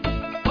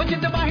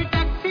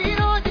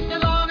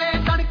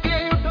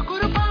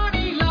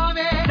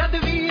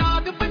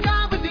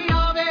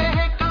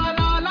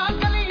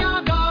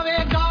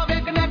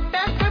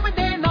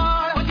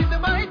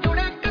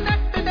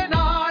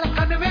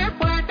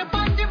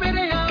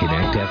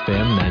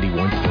FM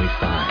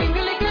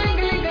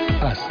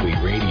 91.5. Ashley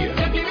Radio.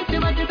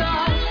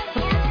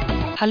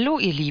 Hallo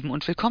ihr Lieben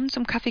und willkommen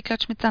zum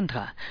Kaffeeklatsch mit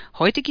Sandra.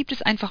 Heute gibt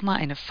es einfach mal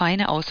eine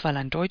feine Auswahl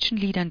an deutschen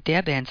Liedern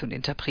der Bands und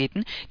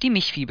Interpreten, die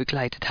mich viel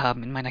begleitet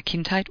haben in meiner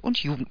Kindheit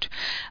und Jugend.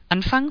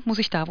 Anfangen muss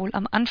ich da wohl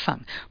am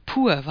Anfang.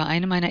 Pur war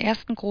eine meiner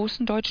ersten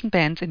großen deutschen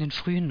Bands in den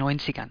frühen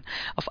 90ern.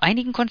 Auf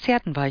einigen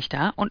Konzerten war ich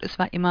da und es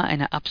war immer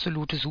eine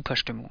absolute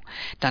Superstimmung.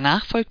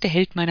 Danach folgte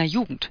Held meiner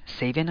Jugend,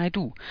 Xavier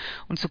Naidoo.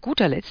 Und zu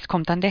guter Letzt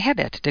kommt dann der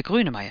Herbert, der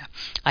Grönemeyer,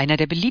 einer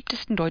der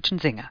beliebtesten deutschen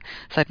Sänger.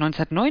 Seit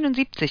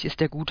 1979 ist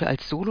der Gute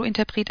als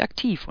Solo-Interpret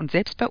aktiv und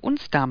selbst bei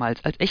uns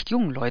damals als echt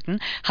jungen Leuten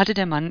hatte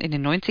der Mann in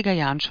den 90er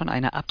Jahren schon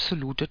eine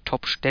absolute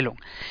Top-Stellung.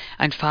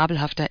 Ein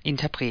fabelhafter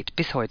Interpret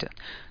bis heute.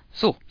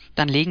 So,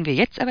 dann legen wir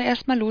jetzt aber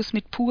erstmal los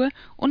mit Pur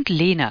und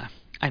Lena.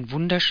 Ein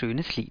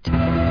wunderschönes Lied.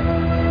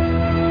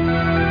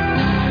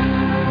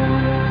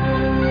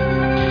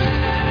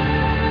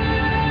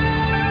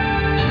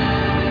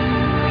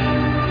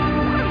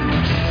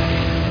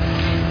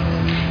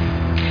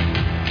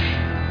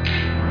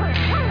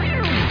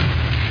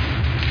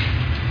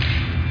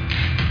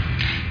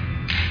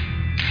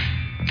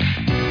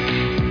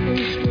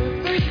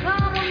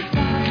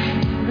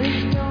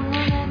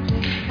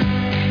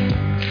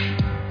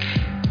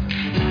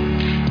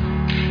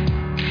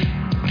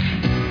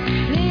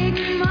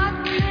 Legen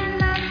Motten in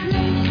das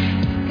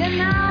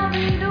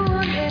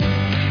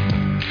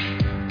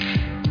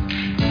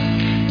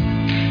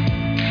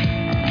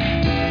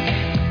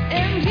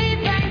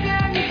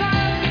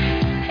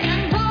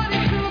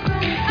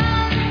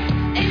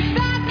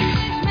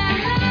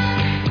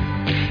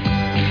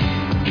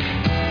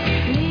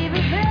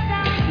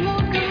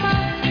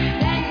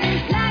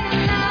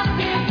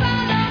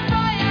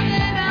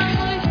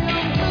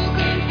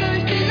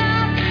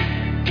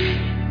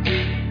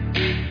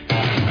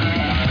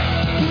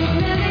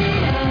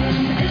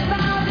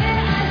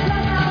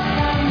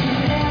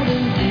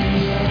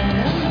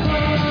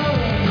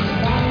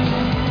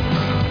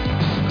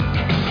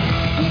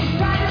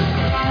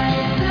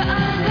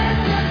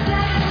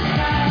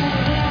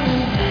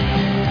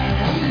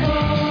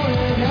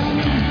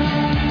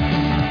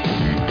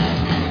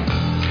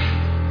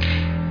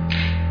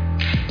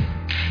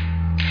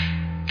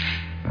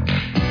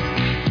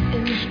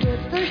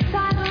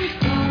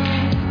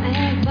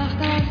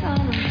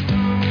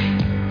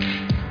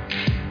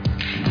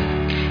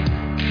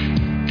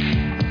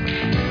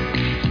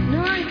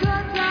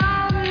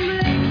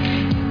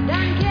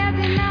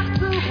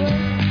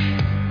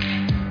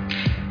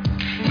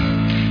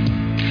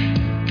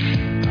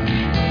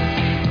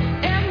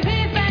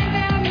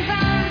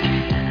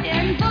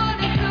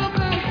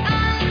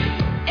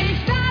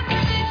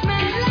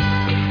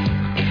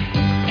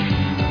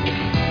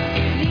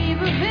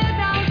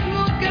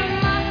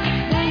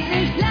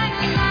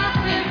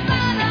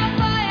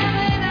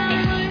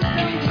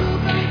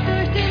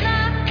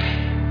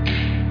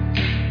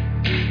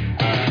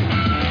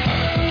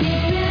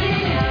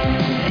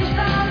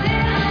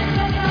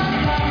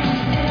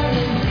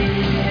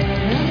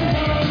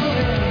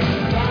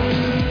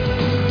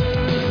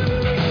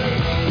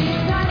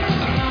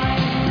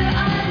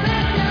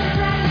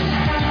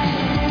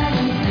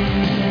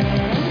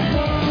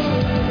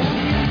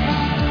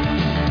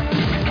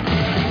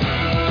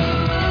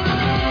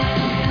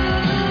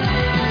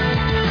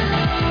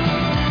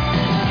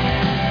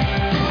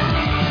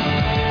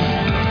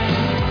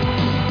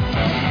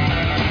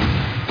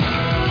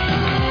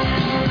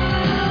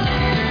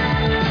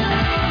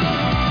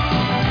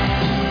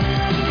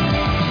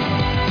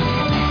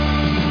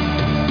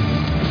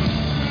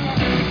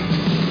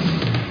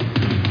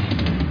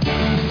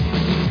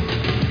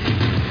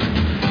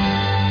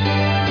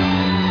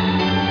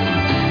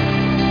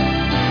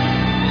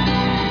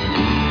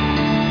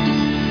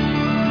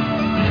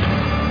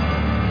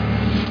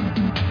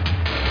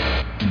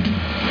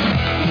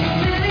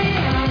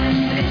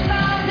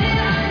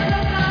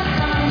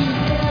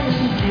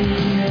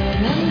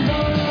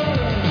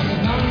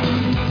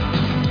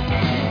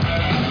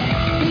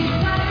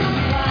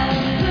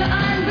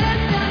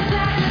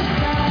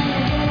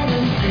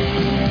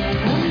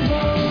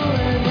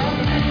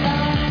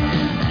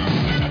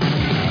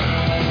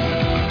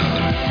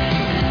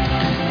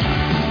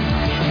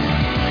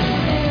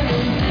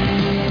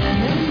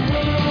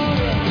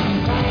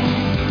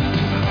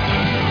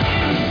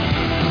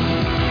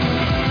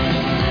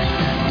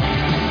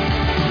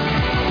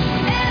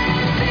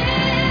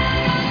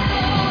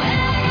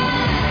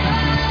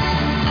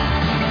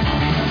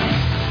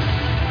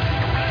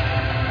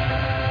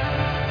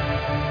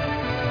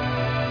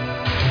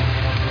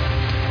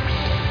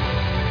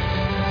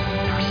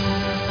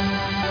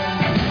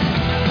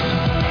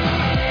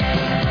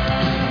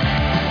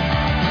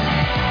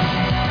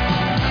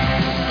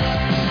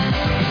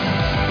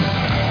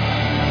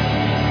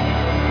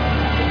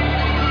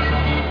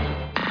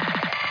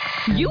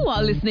You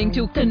are listening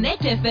to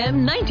Connect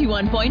FM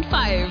 91.5.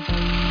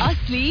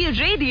 Asli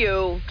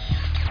Radio.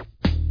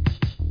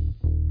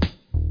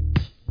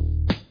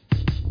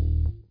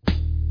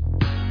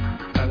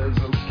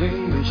 Also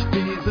ging ich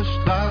diese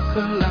Straße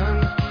lang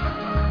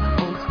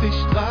und die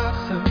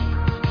Straße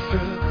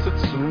führte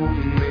zu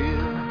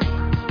mir.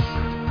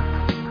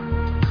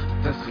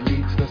 Das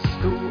Lied, das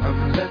du am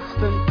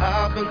letzten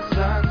Abend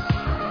sangst,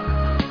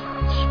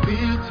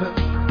 spielte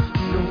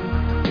nur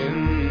in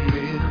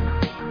mir.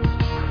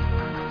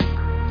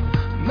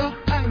 Noch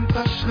ein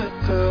paar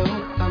Schritte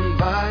und dann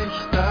war ich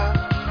da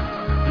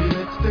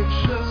mit dem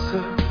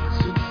Schlüssel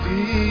zu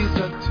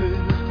dieser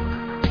Tür.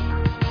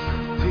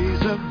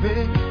 Dieser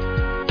Weg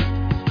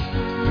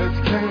wird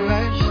kein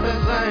leichter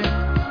sein.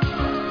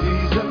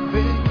 Dieser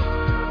Weg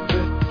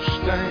wird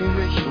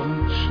steinig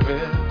und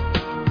schwer.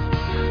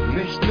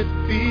 Nicht mit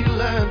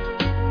vielen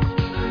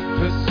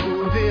wirst du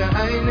dir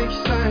einig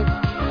sein.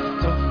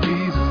 Doch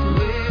dieses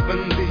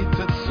Leben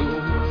bietet so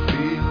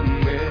viel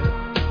mehr.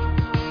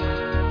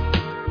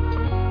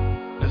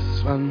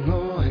 Es war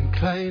nur ein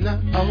kleiner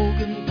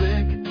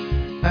Augenblick.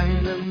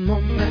 Einen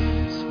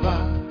Moment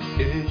war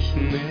ich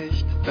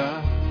nicht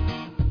da.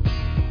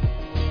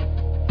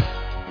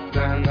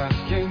 Danach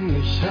ging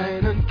ich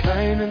einen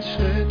kleinen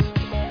Schritt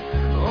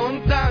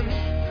und dann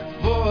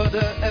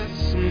wurde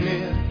es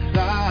mir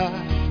klar.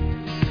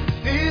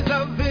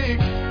 Dieser Weg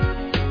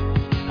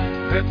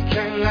wird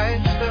kein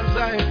leichter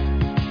sein.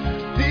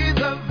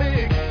 Dieser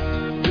Weg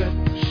wird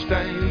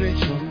steinig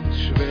und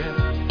schwer.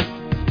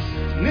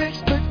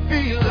 Nicht mit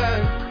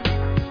vielen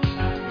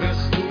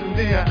wirst du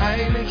dir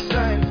einig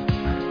sein.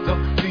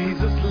 Doch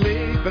dieses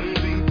Leben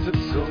bietet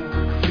so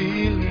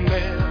viel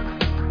mehr.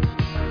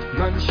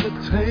 Manche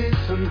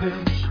treten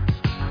dich,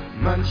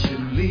 manche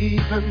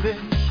lieben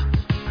dich,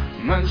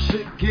 manche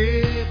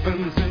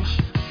geben sich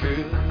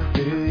für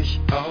dich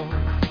auf.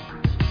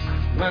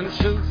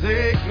 Manche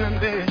segnen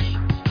dich,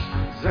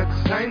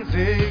 setz dein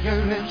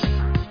Segel nicht,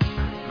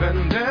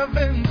 wenn der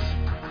Wind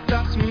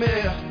das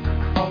Meer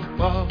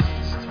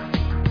aufbraust.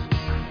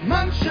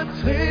 Manche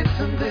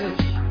treten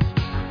dich,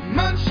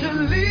 manche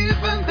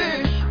lieben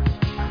dich,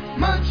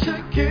 manche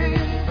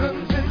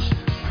geben sich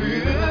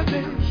für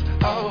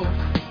dich auf.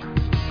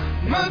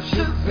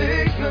 Manche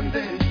segnen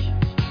dich,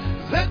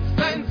 setz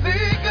dein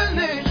Segel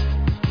nicht,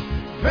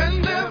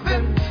 wenn der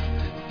Wind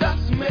das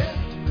Meer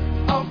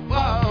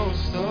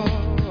aufbraust.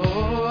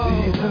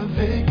 Dieser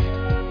Weg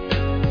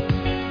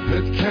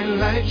wird kein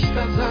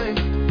leichter sein.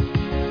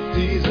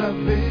 Dieser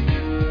Weg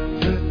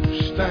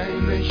wird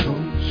steinig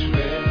und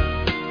schwer.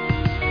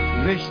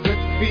 Nicht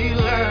mit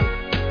vielen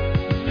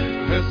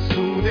wirst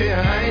du dir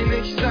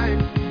einig sein.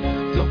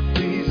 Doch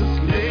dieses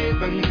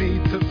Leben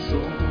bietet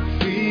so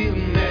viel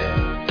mehr.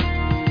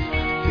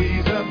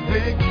 Dieser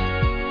Weg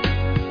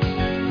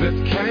wird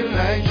kein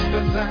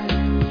leichter sein.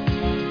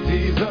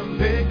 Dieser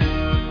Weg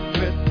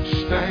wird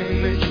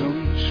steinig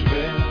und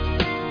schwer.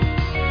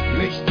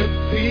 Nicht mit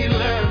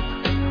vielen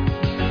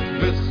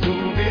wirst du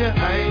dir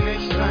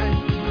einig sein.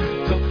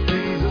 Doch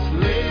dieses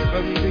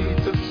Leben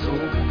bietet so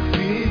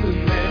viel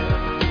mehr.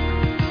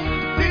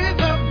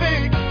 Dieser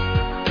Weg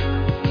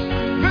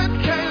wird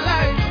kein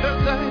leichter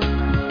sein.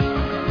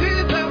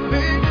 Dieser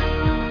Weg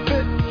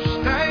wird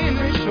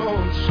steinig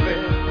und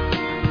schwer.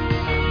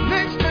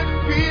 Nicht mit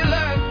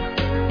vielen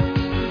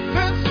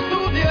wirst du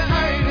dir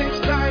einig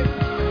sein.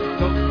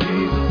 Doch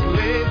dieses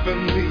Leben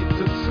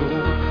bietet so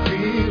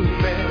viel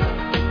mehr.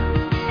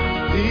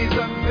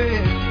 Dieser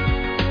Weg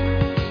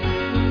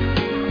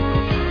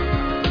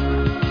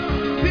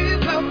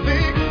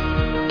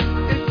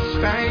ist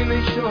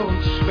steinig und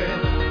schwer.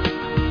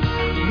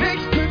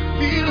 Nicht mit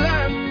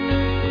vielen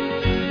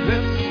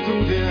wirst du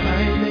dir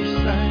einig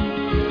sein.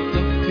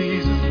 Doch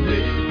dieses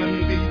Leben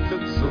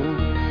bietet so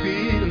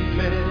viel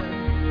mehr.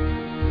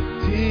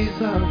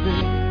 Dieser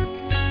Weg,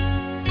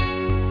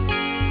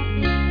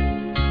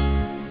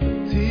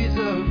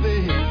 dieser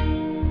Weg.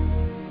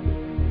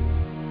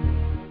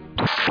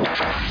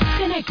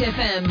 Connect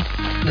FM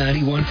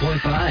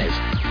 91.5.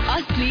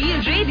 Asli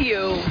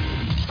Radio.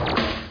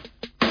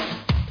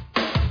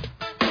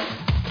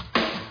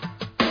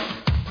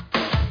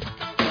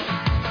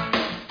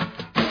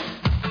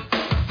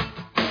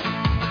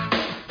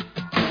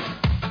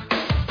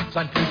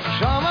 Sein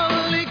Pyjama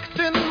liegt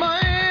in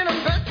meinem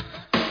Bett,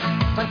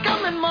 sein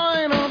Kamm in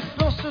meiner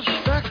Brust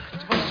steckt.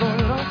 Was soll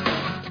das?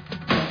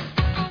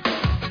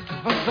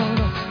 Was soll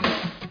das?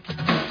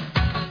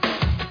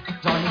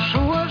 Seine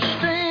Schuhe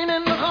stehen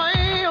in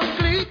Reihe und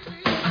Glied,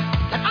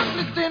 der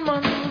Anblick, den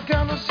man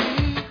gerne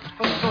sieht.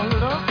 Was soll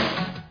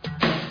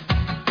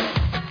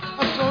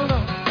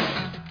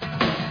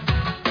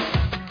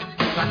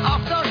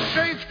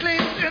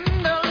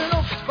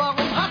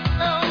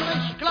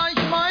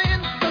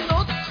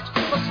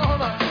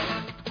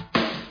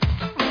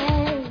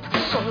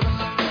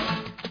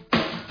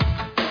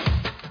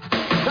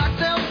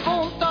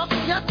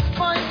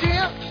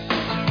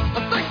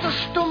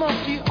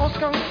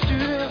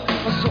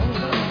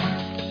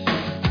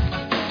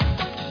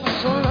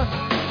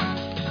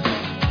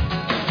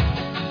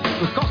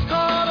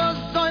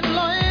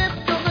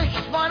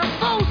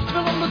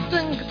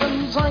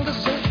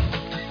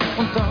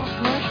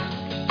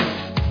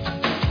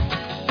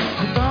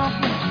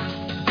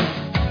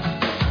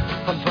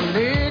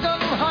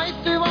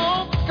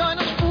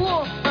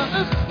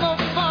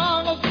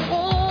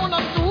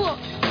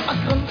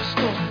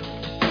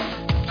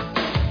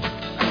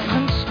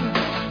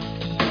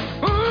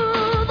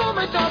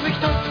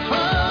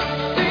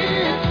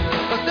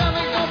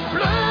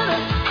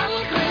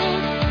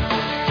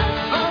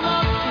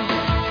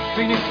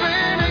bin ich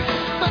wenig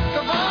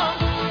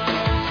mitgewandt.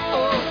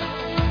 Oh,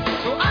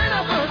 zu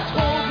einer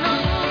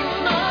betrogenen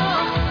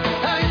Nacht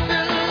hätte ich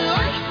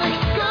vielleicht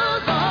nichts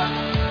gesagt.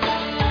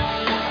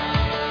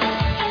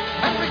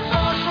 Hätte mich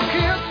zwar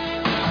schockiert,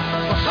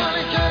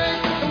 wahrscheinlich hätte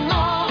ich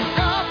noch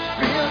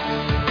kapiert,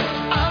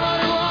 aber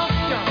du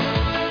hast ja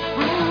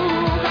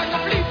gleich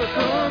auf Liebe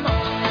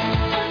gemacht.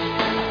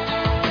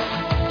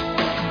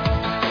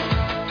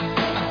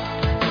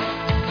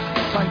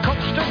 Sein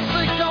Kopf stützt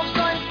sich auf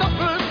sein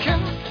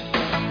Doppelkinn,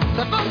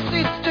 sein Band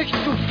zieht dich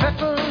zu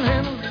Vetteln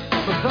hin.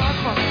 So sag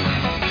was,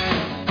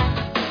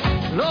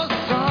 los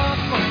sag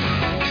was,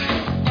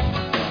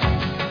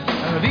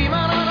 wie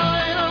man an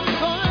einem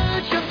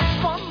solchen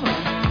Schwamm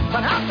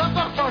sein Herz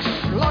einfach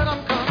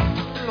verschleudern kann.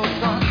 Los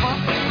sag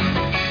was,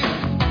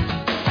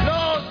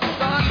 los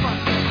sag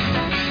was,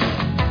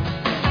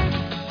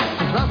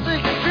 lass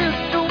dich gefühlt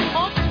du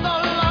oft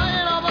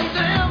allein, aber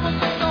der muss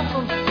es doch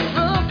nun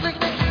wirklich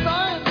nicht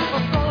sein.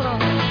 Was soll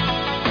das?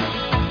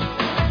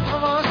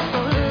 Was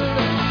soll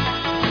das?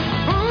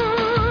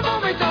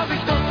 Womit hab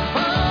ich das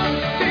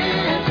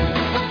verdient,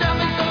 dass der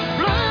mich so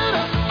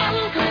blöde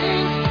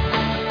ankriegt?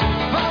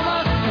 Warum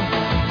hast du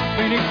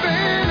wenig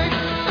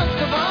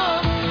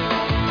mitgewandt?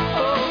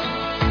 Oh,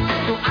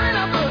 zu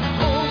einer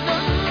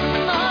betrogenen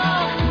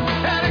Nacht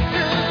hätte ich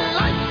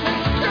vielleicht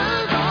nichts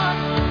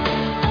gesagt.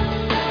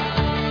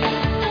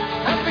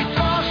 Hätte mich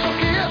zwar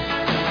schockiert,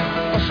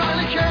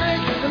 wahrscheinlich hätte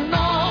ich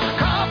noch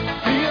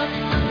kapiert,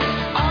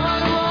 aber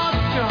du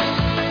hast ja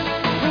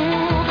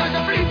gleich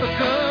auf Liebe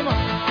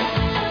gemacht.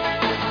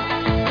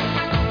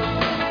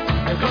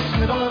 Ihr glotzt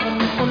mit euren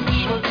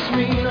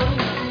Unschuldsmienen,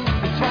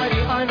 die zwei,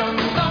 die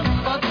einander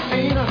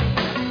dienen.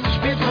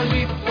 Spielt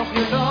verliebt, doch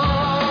ihr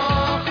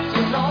lacht zu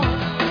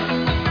laut.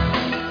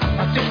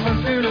 Hat dich beim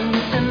Fühlen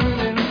in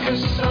den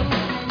Küssen,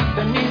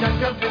 denn nie dein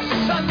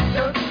Gewissen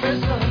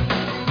gebissen.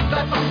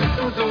 Seit wann bist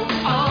du so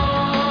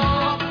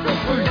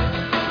abgebrüht,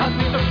 hast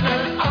mich so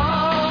schnell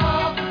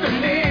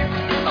abgelehnt.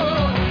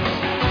 Oh.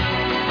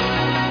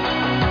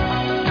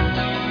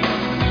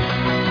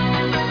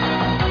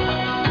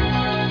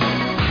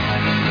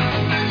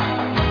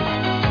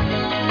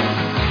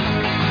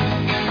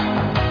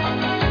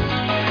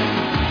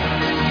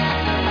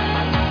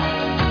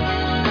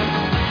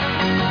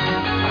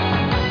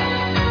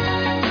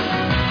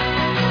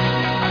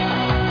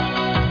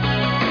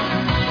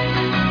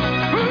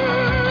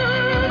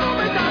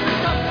 Womit hab ich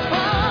das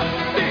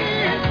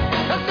verdient,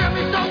 dass der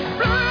mich so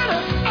blöde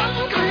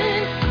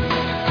ankriegt?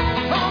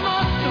 Warum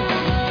hast du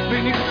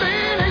wenig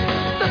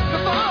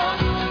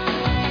mitgewandt?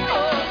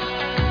 Oh,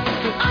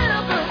 zu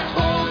einer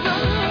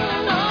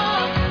betrogenen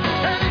Nacht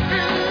hätte ich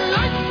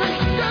vielleicht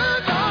nichts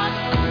gesagt.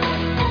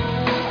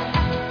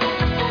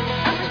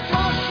 Hätte mich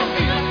zwar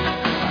schockiert,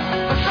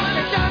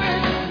 wahrscheinlich hätte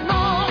ich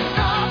noch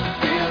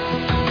kapiert,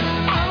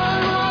 aber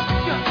du hast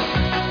ja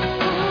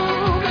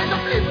gleich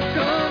auf Liebe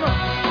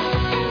gemacht.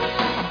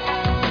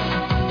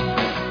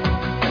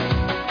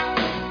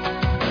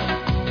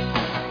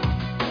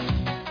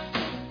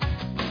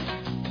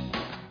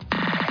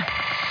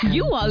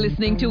 You are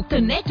listening to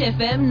Connect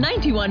FM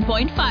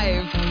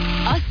 91.5.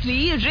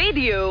 Asli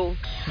Radio.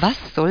 Was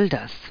soll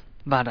das?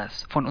 War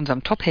das von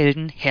unserem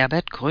Tophelden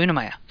Herbert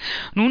Grönemeyer.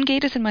 Nun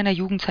geht es in meiner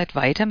Jugendzeit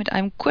weiter mit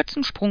einem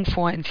kurzen Sprung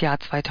vor ins Jahr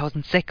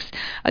 2006,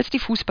 als die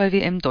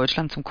Fußball-WM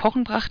Deutschland zum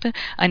Kochen brachte.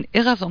 Ein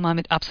irrer Sommer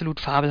mit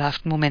absolut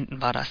fabelhaften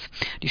Momenten war das.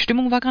 Die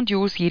Stimmung war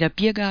grandios, jeder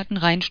Biergarten,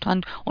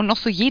 Rheinstrand und noch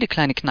so jede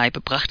kleine Kneipe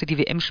brachte die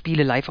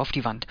WM-Spiele live auf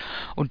die Wand.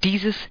 Und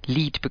dieses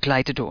Lied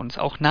begleitete uns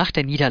auch nach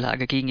der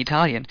Niederlage gegen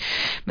Italien.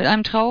 Mit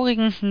einem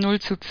traurigen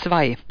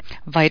 0:2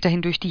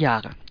 weiterhin durch die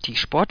Jahre. Die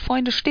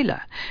Sportfreunde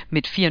Stiller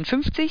mit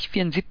 54,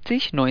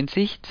 74,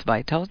 90,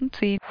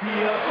 2010. 54,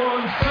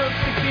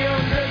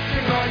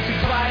 74, 90,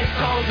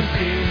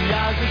 2010,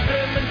 ja, so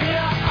stimmen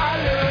wir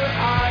alle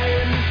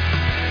ein.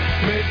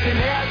 Mit dem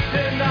Herz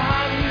in der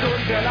Hand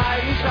und der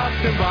Leidenschaft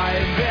im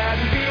Bein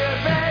werden wir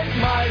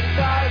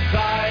Weltmeister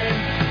sein.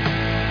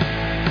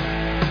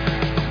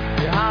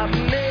 Wir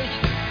haben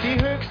nicht die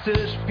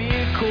höchste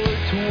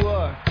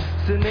Spielkultur,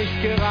 sind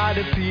nicht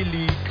gerade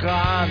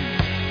filigran.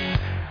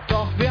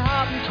 Doch wir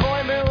haben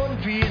Träume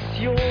und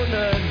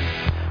Visionen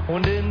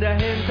und in der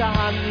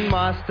Hinterhand einen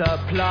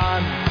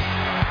Masterplan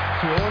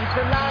für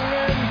unseren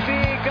langen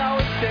Weg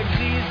aus der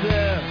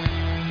Krise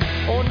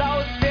und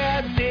aus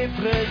der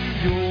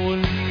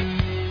Depression.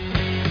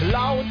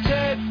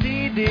 Lautet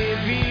die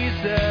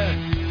Devise,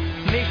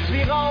 nichts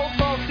wie rauf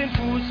auf den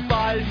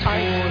Fußballton.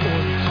 1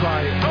 und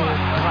 2 und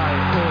 3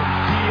 und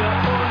 4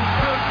 und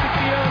 50,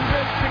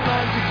 74,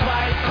 90,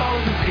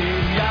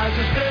 2010, ja,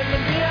 so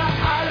stimmen wir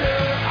alle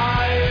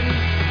ein.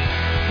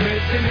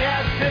 Mit dem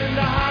Herz in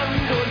der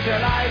Hand und der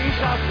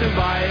Leidenschaft im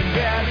Bein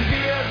werden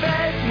wir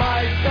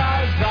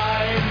Weltmeister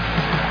sein.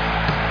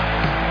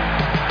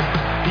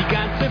 Die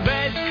ganze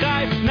Welt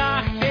greift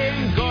nach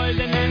dem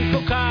goldenen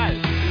Pokal.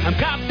 Am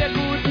Kap der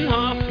guten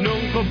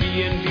Hoffnung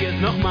probieren wir es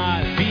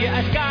nochmal. Wir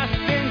als Gast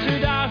in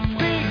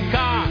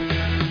Südafrika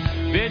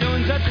wird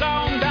unser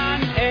Traum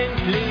dann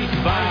endlich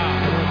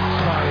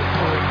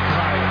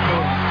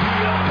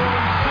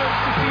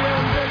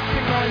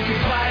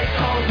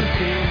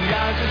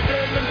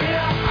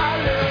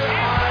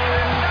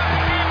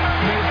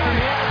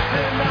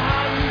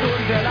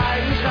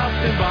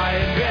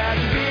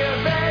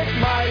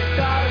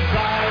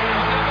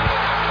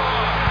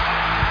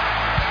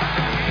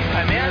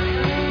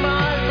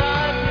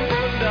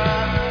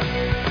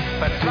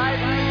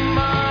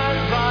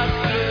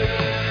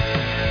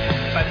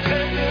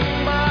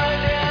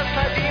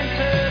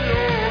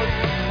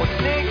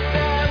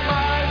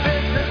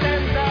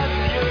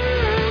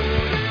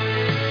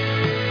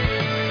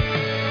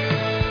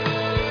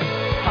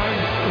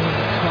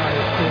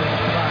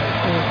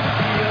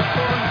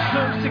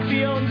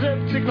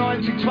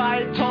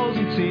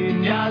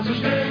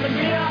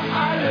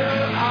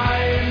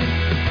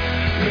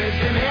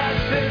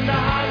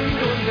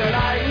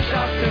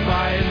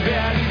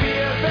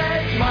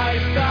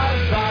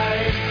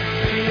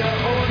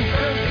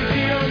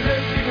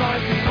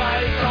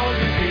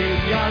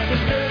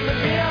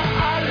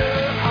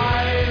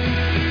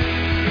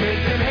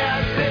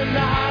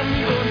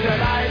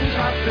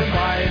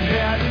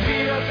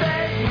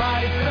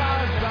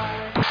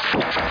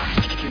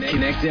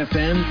Connect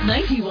FM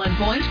 91.5.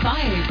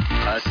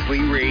 Asli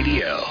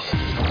Radio.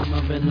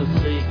 Immer wenn es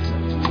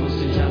regnet, muss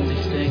ich an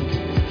dich denken,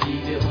 wie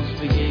wir uns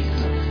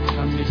begegnen,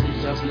 kann mich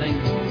nicht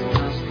ablenken,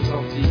 hast es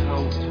auf die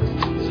Haut,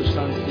 so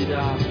stand sie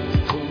da,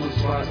 uns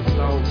war es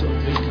laut und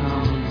wir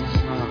kamen uns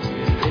nach.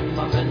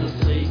 Immer wenn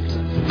es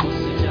regnet, muss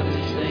ich an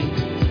dich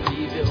denken,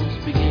 wie wir uns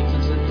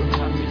begegnet sind und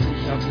kann mich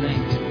nicht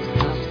ablenken,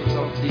 hast es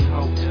auf die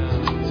Haut,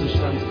 so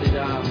stand sie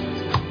da.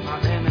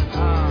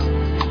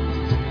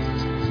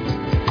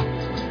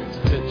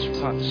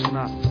 Pitch, patsch,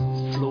 nass,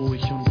 floh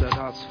ich unter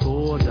das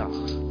Vordach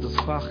des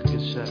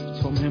Fachgeschäfts.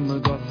 Vom Himmel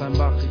Gott sein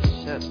Bach,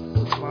 ich schätze,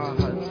 es war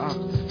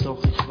 7:30, doch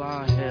ich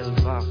war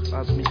hellwach,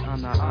 als mich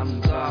Anna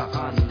ansah,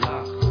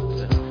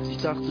 anlachte. Ich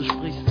dachte,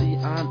 sprich sie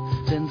an,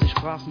 denn sie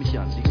sprach mich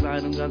an. Die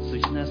Kleidung ganz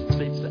durchnässt,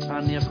 klebte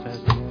an ihr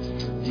fest.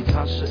 Die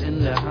Tasche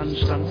in der Hand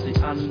stand sie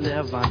an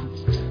der Wand.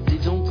 Die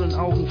dunklen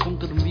Augen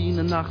funkelten wie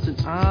eine Nacht in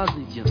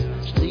Asien.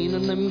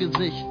 Strähnen im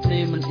Gesicht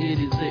nehmen ihr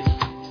die Sicht.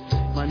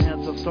 Mein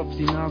Herz verstopft,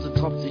 die Nase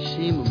tropft, ich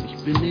schäme mich,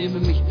 benehme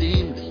mich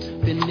dämlich,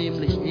 bin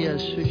nämlich eher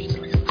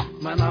schüchtern.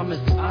 Mein Name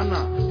ist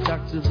Anna,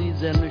 sagte sie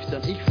sehr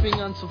nüchtern. Ich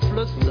fing an zu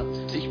flüstern,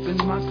 ich bin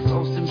Max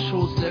aus dem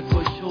Schoß der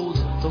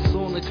Kolchose. Doch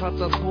so eine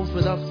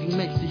Katastrophe, das ging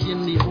mächtig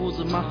in die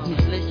Hose, macht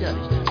mich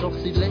lächerlich, doch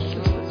sie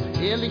lächelte.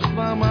 Ehrlich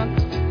war man,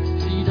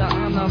 wieder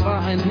Anna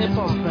war ein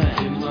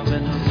Hip-Hop-Fan. Immer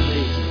wenn es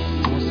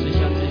regnet, muss ich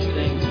an dich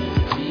denken,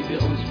 wie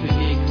wir uns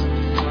begegnen,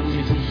 kann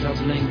mich nicht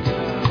ablenken,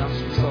 lass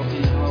uns auf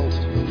die Haut.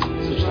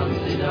 So stand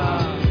sie da,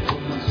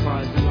 uns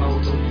war es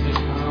laut und wir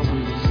kamen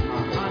uns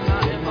nach. Anna,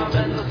 immer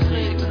wenn es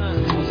regnet,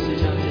 muss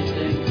ich an dich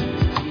denken,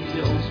 wie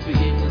wir uns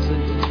begegnet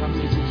sind und kann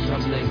mich nicht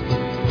ablenken.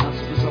 Lass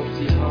bis auf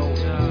die Haut,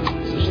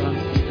 so stand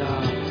sie da.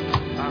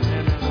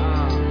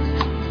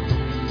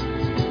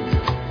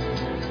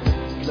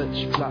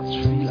 Plitsch, platsch,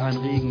 fiel ein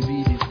Regen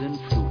wie die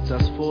Sintflut.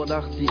 Das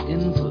Vordach, die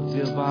Insel,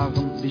 wir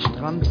waren wie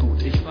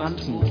Strandgut. Ich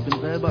fand Mut, bin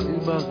selber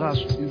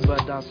überrascht über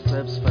das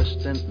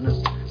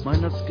Selbstverständnis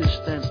meines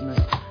Geständnis.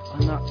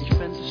 Anna, ich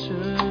fände es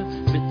schön,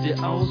 mit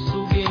dir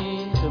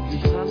auszugehen. Hab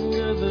mich dran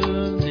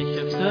gewöhnt, dich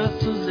öfter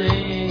zu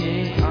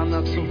sehen.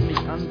 Anna zog mich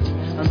an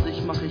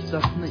sich mach ich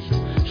das nicht.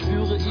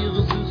 Spüre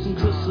ihre süßen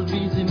Küsse,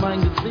 wie sie mein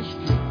Gesicht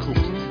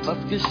guckt. Was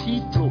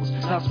geschieht bloß?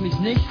 Lass mich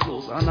nicht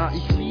los. Anna,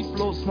 ich lieb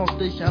bloß noch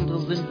dich, andere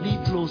sind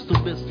lieblos. Du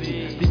bist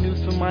wie Vinyl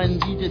für meinen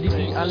DJ, die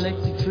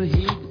Dialektik für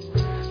Hegel.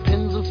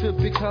 Pinsel für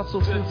Picasso,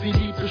 für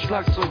Philippe,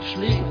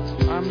 Schlagzeugschläge.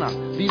 Anna,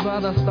 wie war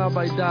das da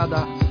bei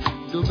Dada?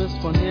 Du bist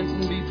von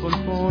hinten wie von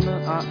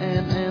vorne,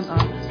 A-N-N-A.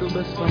 Du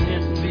bist von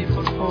hinten wie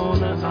von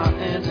vorne,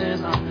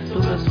 A-N-N-A. Du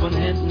bist von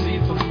hinten wie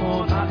von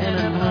vorne,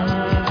 A-N-N-A.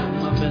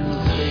 Immer wenn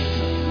es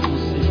regnet,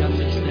 muss ich an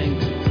dich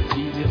denken,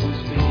 wie wir uns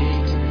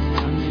begegnen,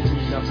 kann mich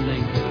nicht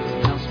ablenken.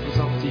 Lass bis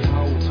auf die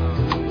Haut,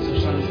 so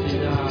stand sie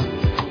da,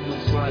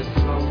 uns war es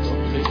laut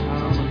und wir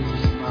kamen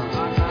uns nah.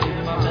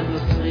 Immer wenn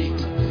es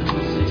regnet,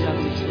 muss ich an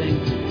dich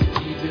denken,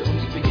 wie wir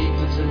uns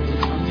begegnet sind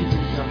und kann mich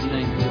nicht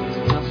ablenken.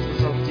 Lass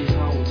bis auf die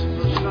Haut,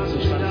 so stand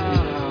sie da.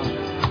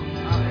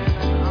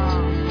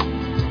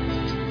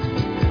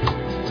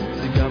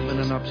 Sie gab mir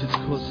einen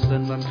Abschiedskuss,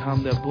 denn dann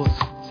kam der Bus.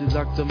 Sie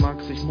sagte,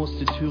 Max, ich muss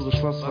die Türe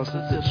schloss, was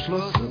ist jetzt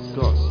Schluss? Es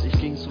goss, ich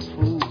ging zu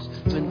Fuß,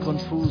 bin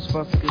konfus,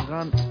 fast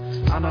gerannt.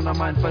 Anna nahm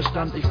mein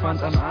Verstand, ich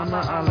fand an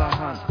Anna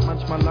allerhand.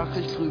 Manchmal lach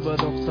ich drüber,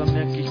 doch dann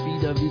merk ich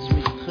wieder, wie's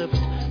mich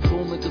trifft.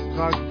 Komik ist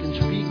Tragik in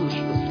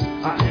Spiegelschrift,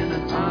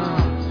 A-N-N-A.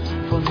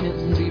 Von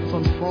hinten wie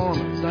von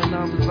vorne, dein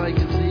Name sei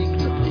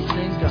gesegnet. Ich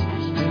denke an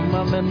dich,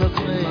 immer wenn es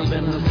regnet,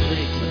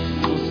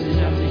 muss ich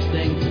an dich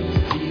denken,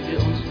 wie wir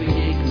uns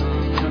begegnen,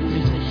 kann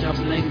mich nicht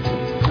ablenken.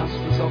 Lass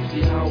bis auf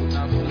die Haut,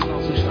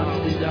 so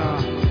stand sie da,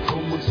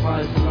 uns war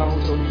es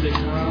laut und wir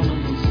kamen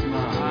uns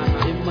nah.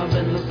 Immer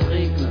wenn es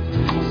regnet,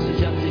 muss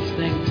ich an dich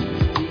denken,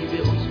 wie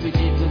wir uns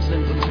begegnet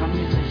sind und kann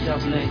mich nicht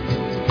ablenken.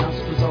 Lass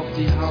bis auf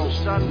die Haut,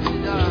 so stand sie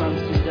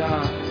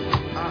da,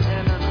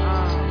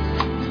 A-N-N-A.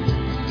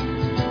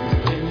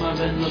 Immer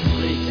wenn es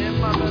regnet,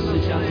 muss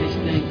ich an dich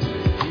denken,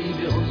 wie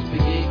wir uns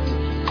begegnen,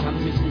 kann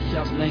mich nicht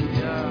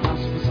ablenken.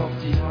 Lass bis auf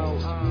die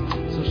Haut,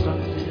 so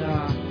stand sie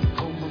da,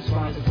 uns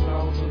war es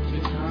laut und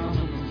wir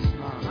kamen uns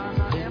nah.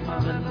 Immer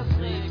wenn es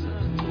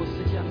regnet, muss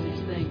ich an dich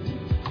denken,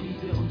 wie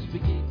wir uns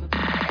begegnen.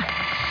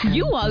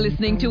 You are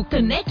listening to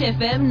Connect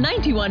FM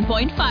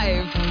 91.5.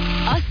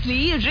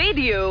 Asli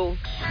Radio.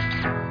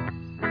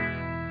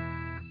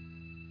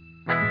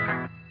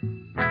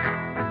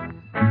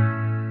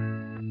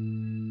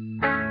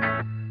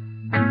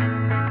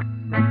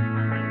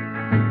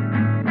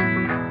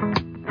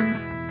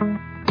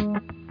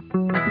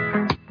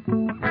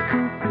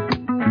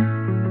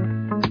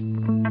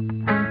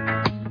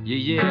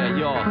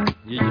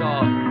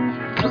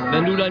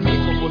 Wenn du dein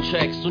Mikro Mikrofon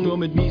checkst und nur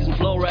mit miesen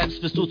Flow-Raps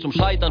bist du zum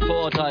Scheitern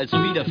verurteilt,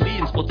 so wie der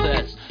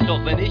Friedensprozess.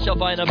 Doch wenn ich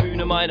auf einer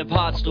Bühne meine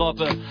Parts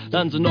droppe,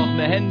 dann sind noch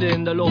mehr Hände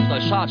in der Luft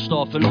als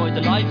Schadstoffe.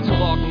 Leute live zu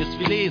rocken ist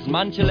wie lesen,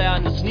 manche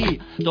lernen es nie.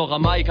 Doch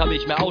am Mic hab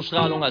ich mehr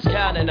Ausstrahlung als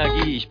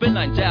Kernenergie. Ich bin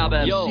ein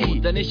derber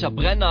MC, denn ich hab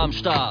Brenner am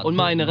Start. Und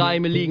meine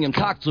Reime liegen im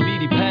Takt, so wie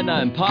die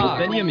Penner im Park.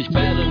 Wenn ihr mich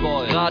battlen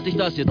wollt, rate ich,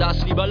 dass ihr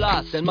das lieber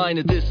lasst. Denn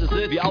meine Disse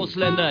sind wie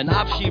Ausländer in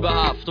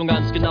Abschiebehaft. Und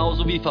ganz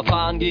genauso wie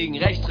Verfahren gegen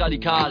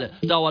Rechtsradikale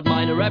dauert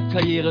meine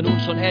Rap-Karriere nun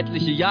schon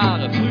etliche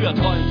Jahre. Früher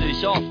träumte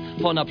ich oft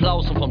von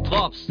Applaus und von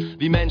Props,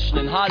 wie Menschen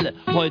in Halle,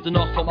 heute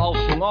noch vom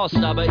Aufschwung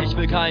Ost. Aber ich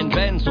will keinen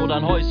Benz oder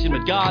ein Häuschen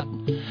mit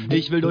Garten.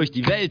 Ich will durch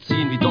die Welt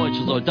ziehen wie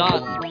deutsche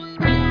Soldaten.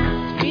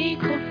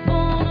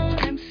 Mikrofon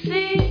und MC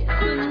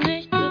sind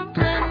nicht zu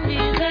trennen wie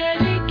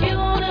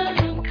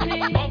Religionen und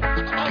Krieg.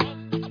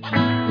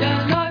 Da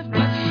läuft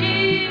was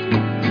schief.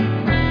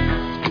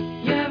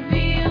 Ja,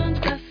 wir und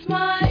das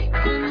Mic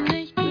sind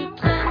nicht zu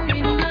trennen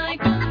wie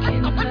Mike und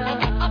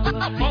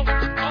Kinderarbeit.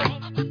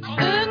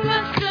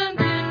 Irgendwas stimmt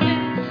hier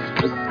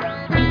nicht.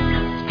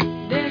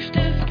 Der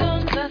Stift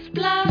und das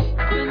Blatt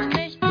sind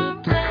nicht zu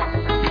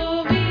trennen, so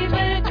wie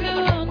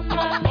Willkür und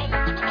Macht.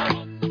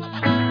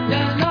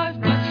 Da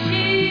läuft was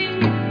schief.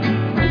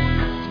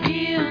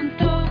 Wir und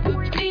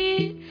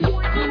Utopie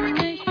sind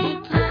nicht zu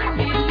trennen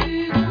wie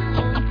Lügen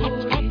und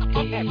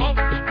Politik.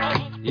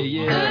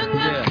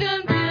 Irgendwas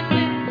stimmt hier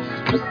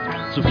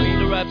nicht. Zu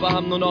viele Rapper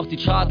haben nur noch die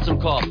Charts im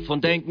Kopf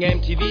und denken,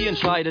 MTV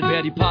entscheidet,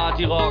 wer die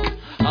Party rockt.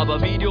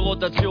 Aber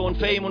Videorotation,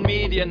 Fame und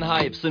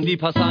Medienhype sind wie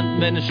Passanten,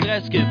 wenn es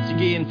Stress gibt, sie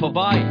gehen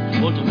vorbei.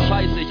 Und drum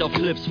scheiß ich auf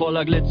Clips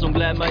voller Glitz und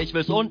Glamour. Ich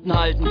will's unten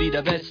halten wie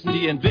der Westen,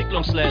 die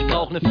Entwicklungsländer.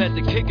 Auch ne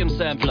fette Kick im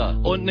Sampler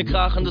und ne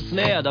krachende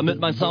Snare, damit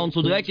mein Sound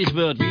so dreckig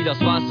wird wie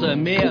das Wasser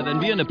im Meer. Wenn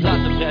wir ne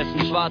Platte pressen,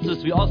 die schwarz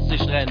ist wie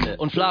Ostseestrände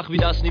und flach wie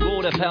das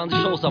Niveau der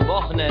Fernsehshows am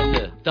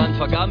Wochenende, dann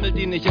vergammelt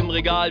die nicht im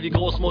Regal wie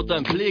Großmutter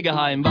im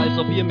Pflegeheim, weil's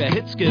auf ihr mehr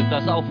Hits gibt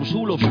als auf dem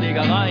Schulhof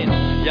Schlägereien.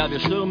 Ja, wir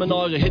stürmen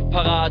eure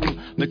Hitparaden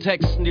mit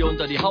Texten, die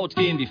unter die Haut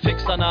gehen wie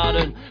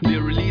Fixernadeln.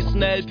 Wir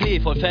releasen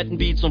LP voll fetten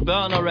Beats und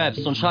Burner-Raps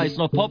und scheiß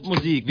noch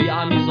Popmusik wie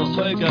Amis aus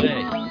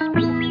Völkerrecht.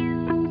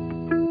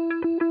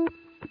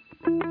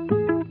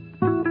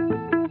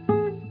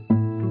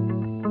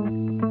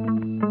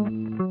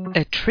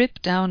 A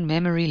Trip Down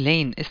Memory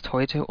Lane ist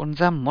heute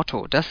unser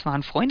Motto. Das war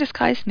ein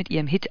Freundeskreis mit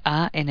ihrem Hit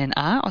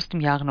ANNA aus dem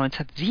Jahre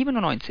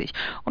 1997.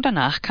 Und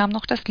danach kam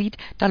noch das Lied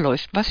Da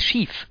läuft was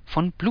schief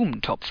von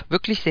Blumentopf.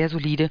 Wirklich sehr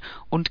solide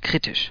und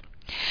kritisch.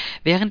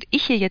 Während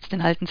ich hier jetzt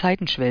in alten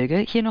Zeiten schwelge,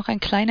 hier noch ein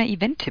kleiner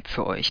Event-Tipp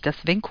für euch. Das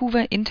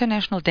Vancouver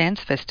International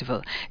Dance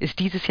Festival ist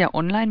dieses Jahr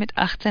online mit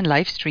 18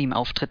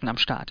 Livestream-Auftritten am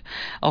Start.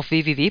 Auf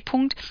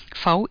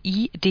www.vidf.ca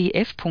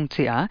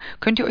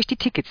könnt ihr euch die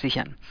Tickets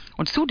sichern.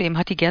 Und zudem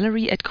hat die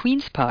Gallery at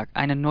Queen's Park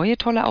eine neue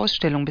tolle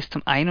Ausstellung bis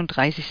zum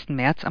 31.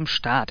 März am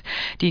Start.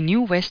 Die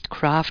New West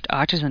Craft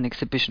Artisan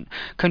Exhibition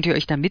könnt ihr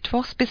euch da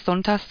mittwochs bis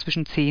sonntags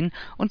zwischen 10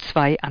 und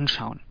 2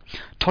 anschauen.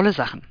 Tolle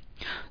Sachen.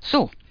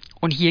 So.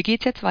 Und hier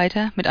geht's jetzt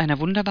weiter mit einer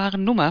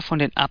wunderbaren Nummer von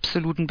den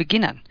absoluten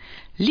Beginnern.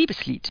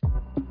 Liebeslied.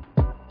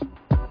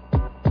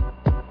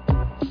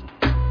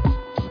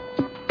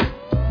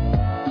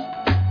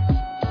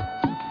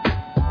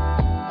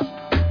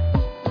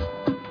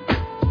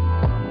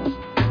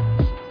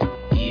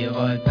 Ihr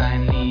wollt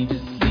ein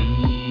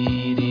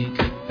Liebeslied, ihr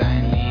kriegt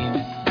ein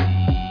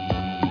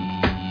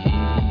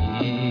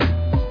Liebeslied.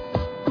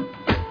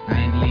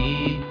 Ein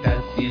Lied,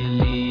 das ihr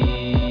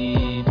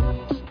liebt.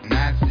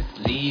 Das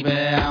ist Liebe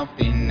auf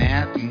den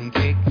ersten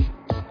Kick.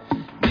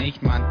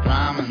 Nicht mal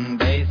Drum and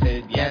Bass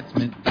hält jetzt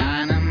mit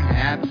deinem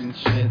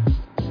Herzensschritt.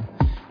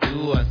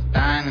 Du hast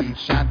deinen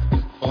Schatz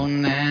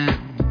gefunden,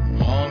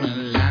 ohne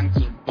lang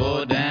zu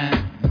buddeln.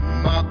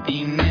 Bock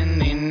ihn in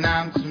den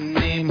Arm zu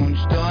nehmen und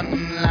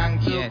stundenlang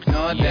zu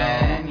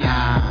knuddeln.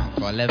 Ja,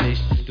 voll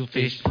erwischt, du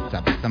Fisch,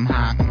 zappelst am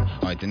Haken.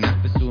 Heute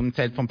Nacht bist du im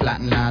Zelt vom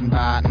Plattenladen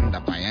warten.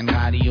 Dabei ein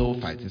Radio,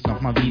 falls es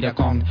nochmal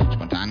wiederkommt.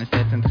 Spontanes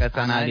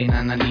Desinteresse an all den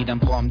anderen Liedern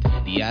prompt,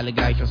 die alle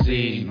gleich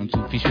aussehen und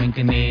zu viel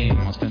Schminke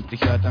nehmen. Aus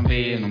 50 Wörtern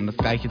wählen, um das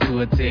Gleiche zu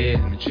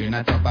erzählen. Mit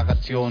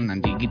Schönheitsoperationen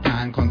an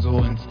digitalen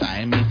Konsolen.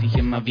 Stylmäßig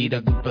immer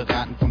wieder gut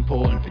beraten von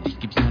Polen. Für dich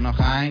gibt's nur noch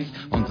eins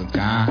und sonst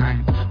gar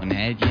eins. Und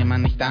hält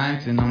jemand nicht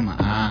eins in Nummer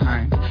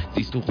 1.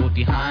 Siehst du rot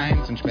wie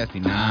Heinz und sperrst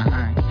ihn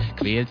ein.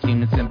 Quälst ihn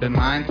mit Simple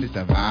Minds, ist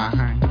er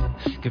Wahrheit.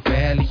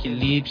 Gefährliche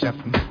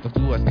Liebschaften, doch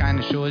du hast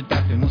keine Schuld,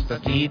 dafür muss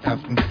das Lied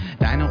haften.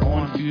 Deine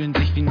Ohren fühlen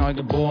sich wie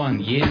neugeboren,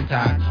 jeden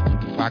Tag.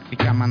 Und du fragst, wie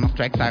kann man noch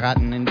Tracks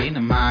heiraten in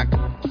Dänemark?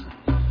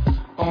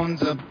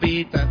 Unser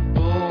Beat hat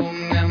Boom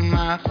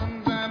gemacht.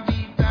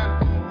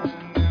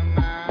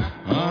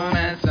 Und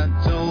es hat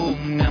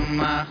Zoom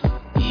gemacht.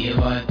 Ihr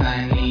wollt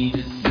ein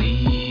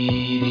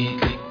Liebeslied, ihr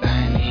kriegt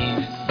ein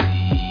Liebeslied.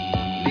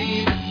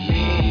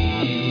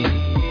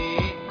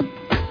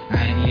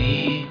 Ein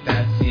Lied,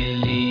 das ihr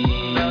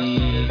liebt.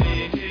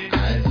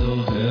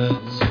 Also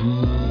hört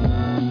zu.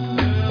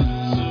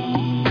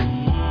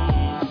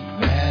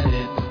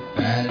 Werdet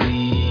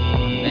verliebt.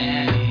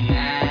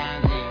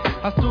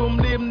 Hast du im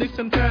Leben nichts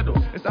in petto?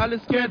 Ist alles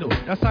alles Ghetto.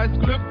 Das heißt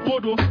Glück,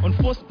 Brutto und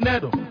Frust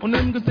netto. Und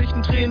im Gesicht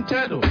ein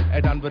Tränen-Tetto.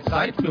 Ey, dann wird's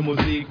Zeit für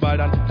Musik, weil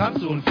dann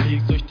tanzt du und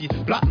fliegst durch die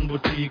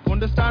Plattenboutique.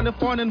 Und ist deine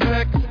Freundin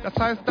weg, das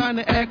heißt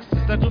deine Ex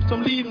ist der Griff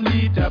zum lieben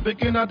Lied, der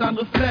Beginner dann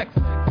Reflex.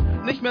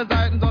 Nicht mehr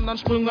Seiten, sondern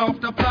Sprünge auf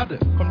der Platte.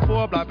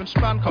 Komfort, bleib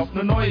entspannt, kauf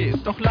ne neue,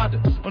 ist doch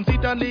Latte. Und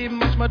sieht dein Leben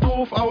manchmal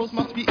doof aus.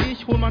 Mach's wie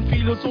ich, hol man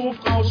Philosoph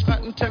raus.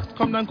 Schreib einen Text,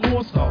 komm dann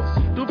groß raus.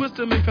 Du bist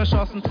in mich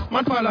verschossen,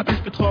 mein Fall hat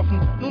dich getroffen.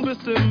 Nun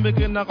bist du im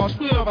Beginn daraus,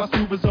 früher warst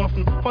du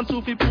besoffen. Von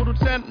zu viel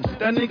Produzenten,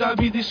 denn egal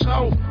wie sie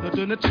schrauben. Nur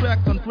dünne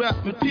Tracks und Rap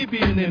mit Pipi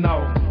in den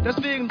Augen.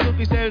 Deswegen drück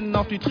ich selten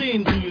auf die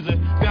Tränendrüse,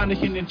 wer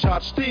nicht in den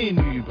Charts stehen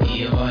übe.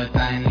 Ihr wollt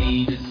ein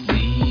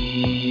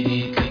Liebeslied,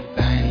 ihr kriegt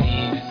ein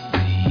Liebeslied.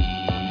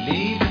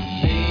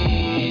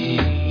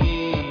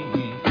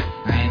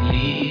 Ein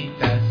Lied,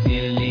 das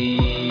ihr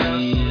liebt.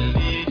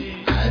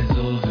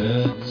 Also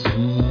hört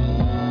zu.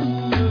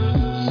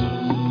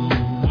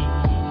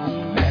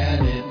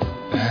 Werdet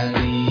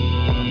verliebt.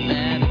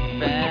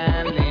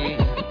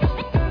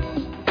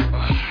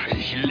 Oh,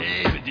 ich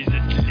liebe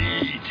dieses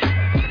Lied.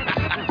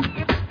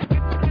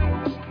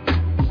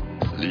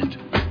 Lied.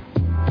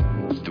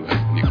 Du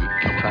hast mir gut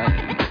gefallen.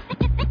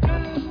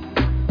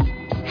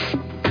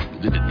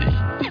 Bitte dich.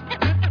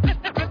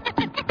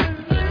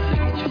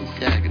 Was ich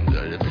sagen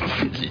soll, das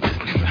Lied ist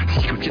mir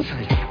wirklich gut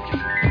gefallen.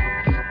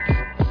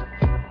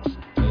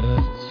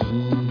 Hört zu.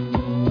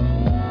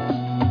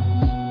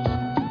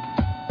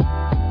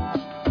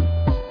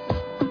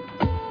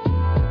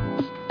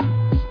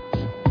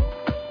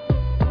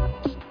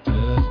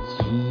 Hört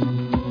zu.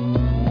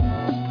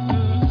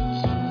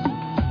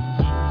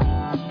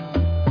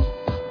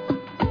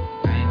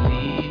 Ein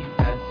Lied,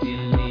 das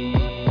ihr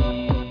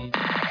liebt.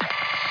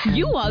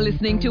 You are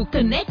listening to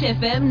Connect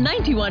FM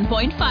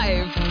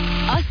 91.5.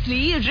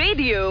 Asli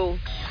Radio.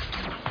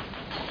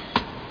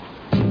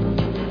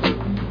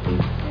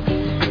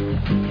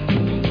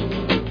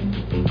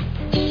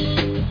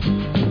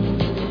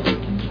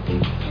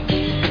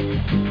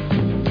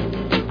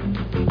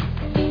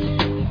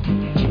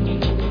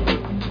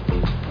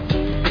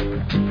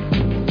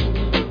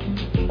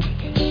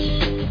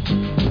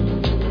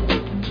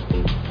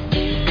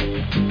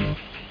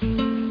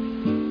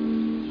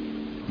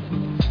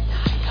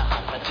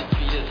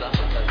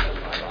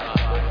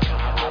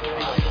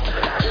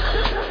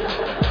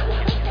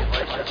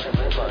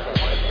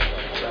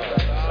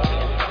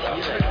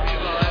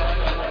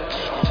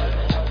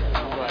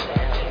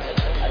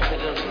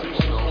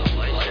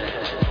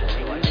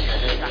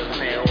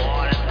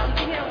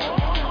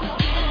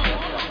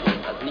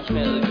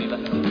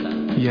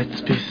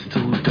 Jetzt bist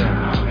du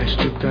da, ein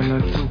Stück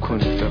deiner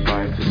Zukunft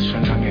dabei, es ist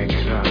schon lange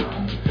klar.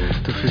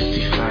 Du fühlst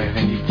dich frei,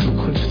 wenn die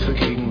Zukunft zur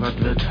Gegenwart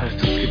wird,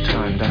 hast du's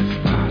getan, das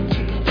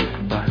Warten.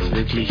 War es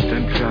wirklich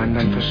dein Plan,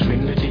 dann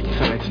verschwindet die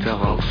Zeit, da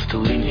rauchst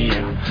du in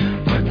ihr.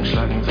 Wolken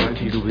schlagen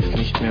Salti, du bist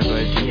nicht mehr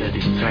bei dir,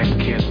 die Zeit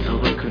kehrt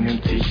zurück und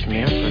nimmt sich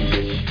mehr von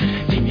sich.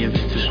 In ihr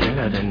bist du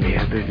schneller, denn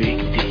mehr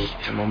bewegt dich.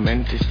 Der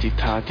Moment ist die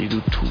Tat, die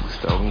du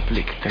tust,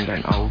 Augenblick, denn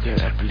dein Auge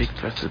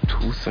erblickt, was du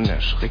tust und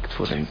erschrickt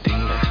vor dem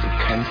Ding, das du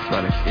kennst,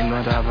 weil es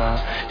immer da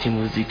war. Die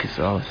Musik ist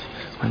aus,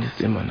 man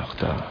ist immer noch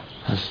da.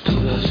 Hast du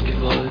das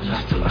gewollt?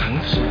 Hast du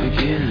Angst zu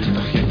Beginn?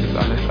 Doch jetzt ist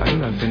alles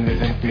anders, denn wir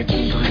sind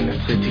mittendrin.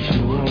 Es dreht sich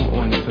nur um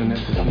uns und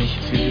es ist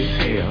nichts wie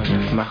bisher. Und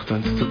das macht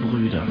uns zu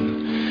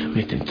Brüdern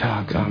mit dem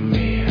Tag am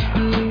Meer.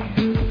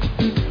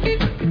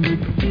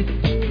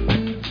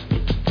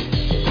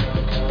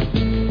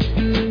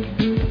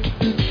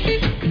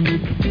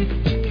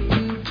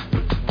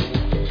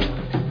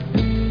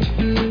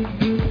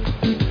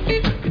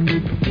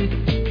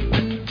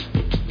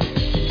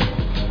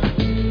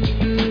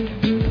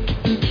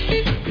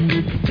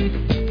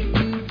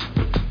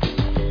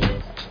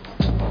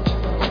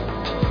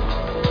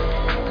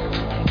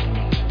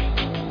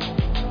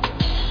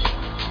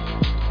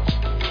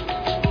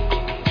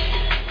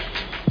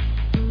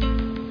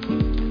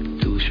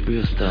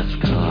 Das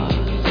Gras,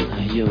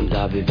 hier und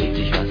da bewegt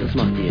sich was, es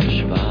macht dir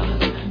Spaß.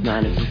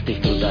 Nein, es ist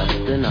nicht nur das,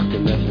 denn nach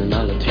dem Öffnen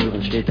aller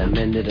Türen steht am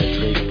Ende der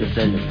Trick des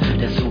Endes,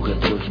 der Suche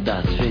durch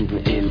das Finden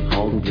im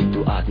Augenblick.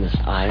 Du atmest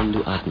ein,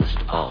 du atmest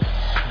aus.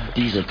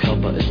 Dieser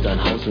Körper ist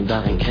dein Haus und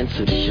darin kennst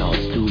du dich aus.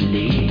 Du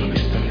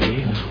lebst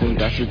und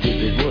das wird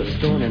dir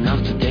bewusst, ohne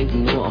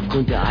nachzudenken, nur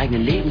aufgrund der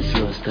eigenen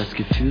Lebenslust. Das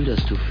Gefühl,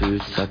 das du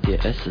fühlst, sagt dir,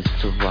 es ist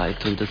zu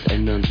weit und es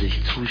ändern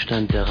sich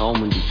Zustand, der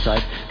Raum und die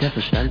Zeit. Der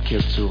Verstand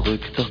kehrt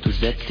zurück, doch du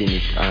setzt ihn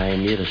nicht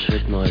ein. Jeder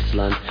Schritt neues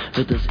Land,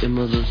 wird es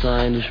immer so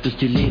sein. Du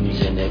spürst die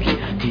Lebensenergie,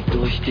 die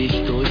durch dich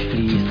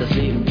durchfließt. Das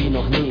Leben wie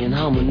noch nie in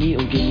Harmonie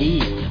und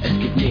genießt. Es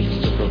gibt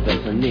nichts zu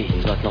verbessern, nichts,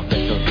 was noch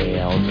besser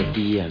wäre, außer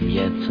dir im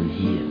Jetzt und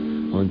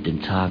Hier und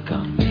dem Tag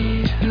am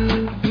Meer.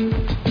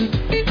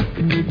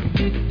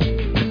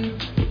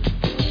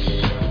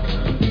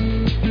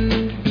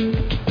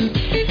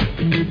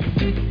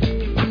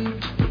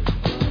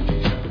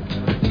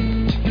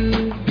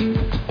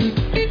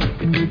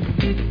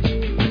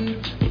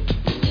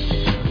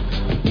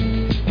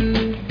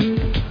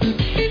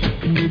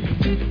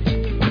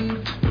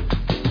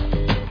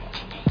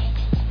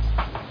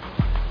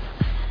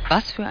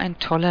 Was für ein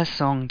toller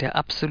Song der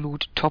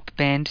absolut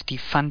Top-Band, die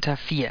Fanta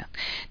 4.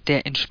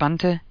 Der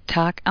entspannte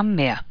Tag am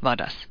Meer war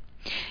das.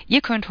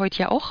 Ihr könnt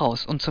heute ja auch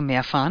raus und zum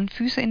Meer fahren,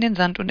 Füße in den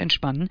Sand und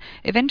entspannen,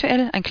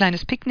 eventuell ein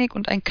kleines Picknick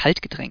und ein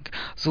Kaltgetränk.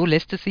 So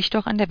lässt es sich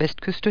doch an der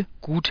Westküste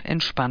gut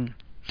entspannen.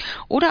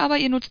 Oder aber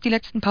ihr nutzt die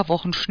letzten paar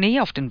Wochen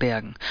Schnee auf den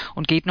Bergen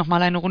und geht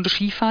nochmal eine Runde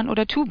Skifahren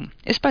oder tuben.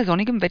 Ist bei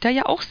sonnigem Wetter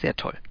ja auch sehr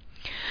toll.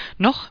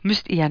 Noch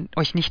müsst ihr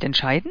euch nicht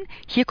entscheiden.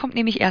 Hier kommt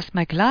nämlich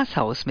erstmal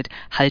Glashaus mit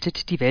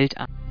Haltet die Welt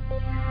an.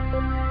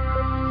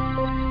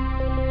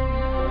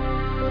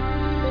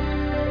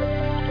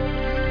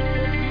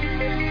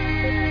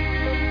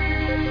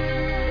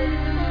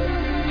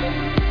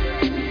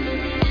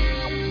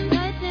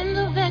 Seitdem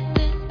du weg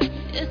bist,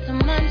 ist so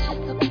manches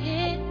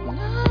okay.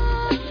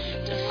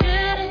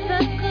 Dafür, dass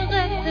das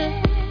korrekt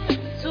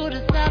ist, tut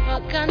es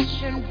aber ganz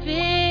schön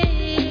weh.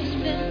 Ich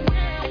bin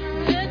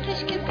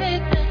wirklich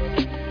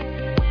gesegnet,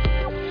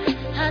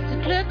 hatte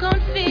Glück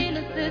und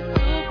vieles ist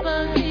super,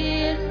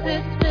 wie es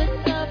ist, bis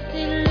auf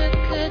die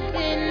Lücke,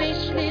 den ich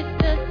schließe.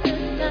 Das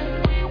ist ein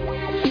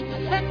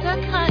perfekter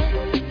Kreis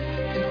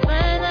in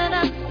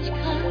 280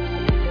 Grad.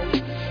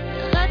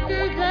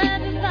 Rettender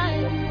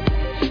Beweis,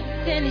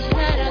 den ich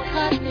leider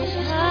grad nicht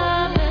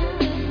habe.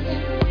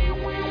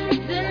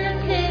 Sinn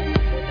des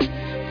Lebens,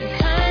 den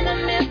keiner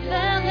mir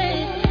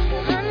verrät.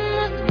 Man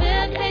muss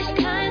wirklich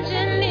kein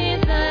Genie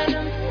sein,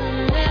 um zu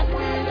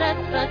merken, dass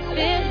was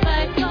fehlt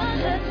bei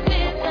Gott, es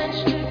fehlt ein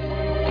Stück.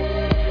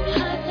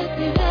 Haltet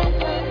die Welt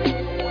an,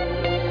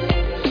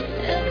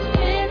 es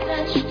fehlt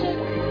ein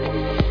Stück,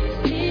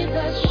 sie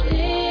soll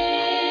stehen.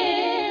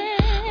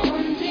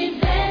 Und die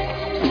Welt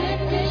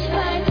dreht sich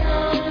weiter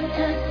und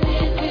das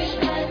Lied sich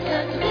weiter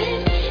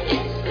dreht.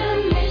 Ist für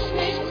mich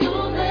nicht zu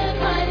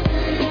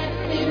begreifen,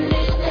 merkt sie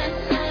nicht, dass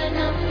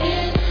einer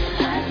fehlt.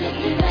 Haltet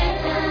die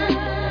Welt an,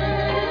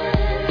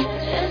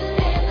 es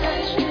fehlt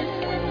ein Stück.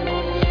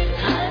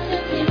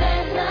 Haltet die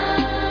Welt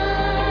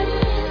an,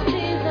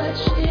 sie soll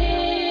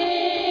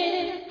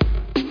stehen.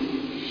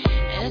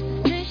 Es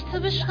ist nicht zu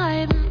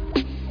beschreiben,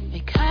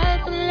 wie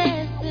kalt und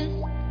leer es ist.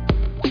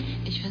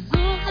 Ich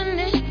versuche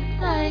nicht zu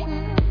zeigen,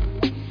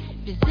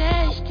 wie sehr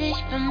ich dich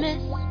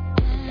vermisse.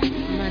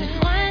 Meine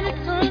Freunde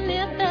tun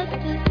ihr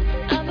Bestes,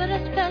 aber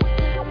das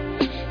Beste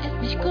ist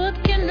nicht gut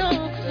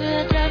genug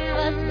für das,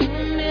 was du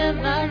mir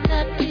weiter.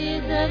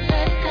 Diese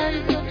Welt kein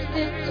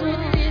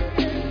Substitut, dies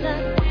ist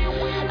das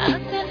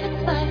Akt der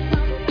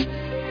Verzweiflung,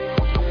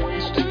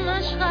 ein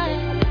stummer Schrei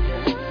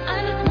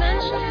eines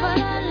Menschen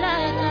voller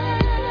Leid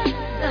und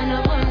seine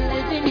Wunde,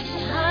 die nicht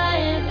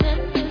heilt.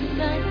 Es ist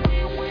ein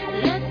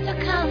letzter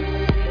Kampf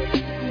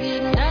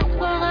gegen das,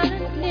 woran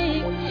es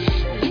liegt.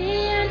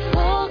 Wie ein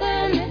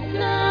Vogel mit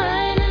nur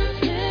einem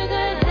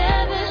Flügel, der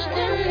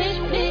bestimmt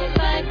nicht fliegt.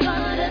 Bei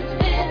Gott, es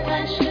fehlt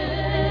ein Stück.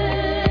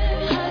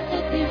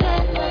 Haltet die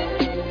Welt an,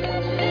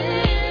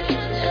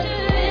 es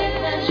fehlt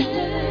ein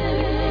Stück,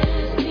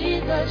 sie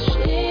soll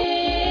stehen.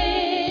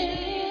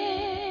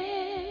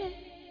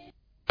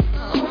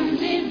 Und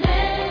die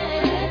Welt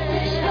dreht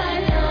sich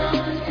weiter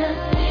und das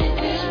Lied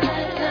sich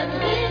weiter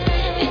dreht.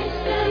 Ist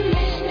für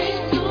mich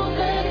nicht zu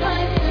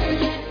begreifen,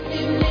 merkt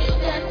sie nicht,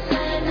 dass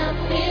einer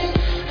fehlt.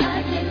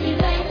 Haltet die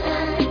Welt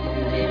an,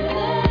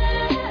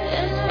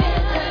 es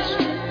fehlt ein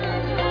Stück.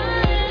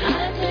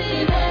 Haltet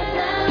die Welt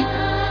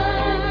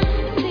an,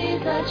 sie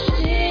soll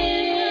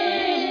stehen.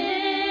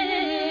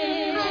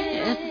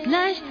 Es ist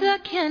leicht zu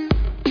erkennen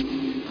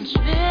und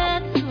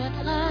schwer zu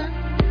ertragen.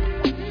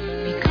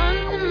 Wie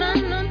konnte man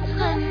uns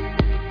trennen?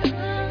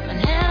 Mein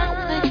Herz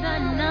trägt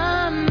einen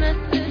Namen, es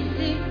ist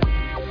die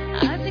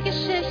alte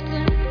Geschichte.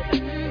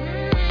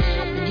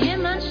 Wenn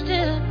jemand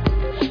stirbt,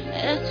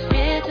 es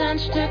fehlt ein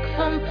Stück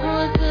vom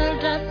Puzzle,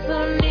 das so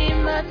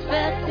niemals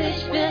fertig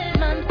wird.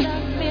 Man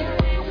sagt mir,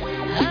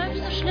 halb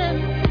so schlimm,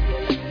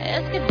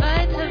 es geht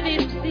weiter, wie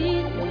du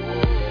siehst.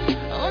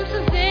 Um zu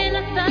sehen,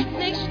 dass das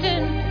nicht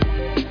stimmt,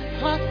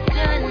 braucht's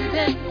keinen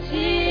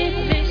Detektiv.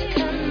 Ich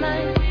kann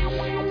mein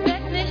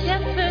Zweck nicht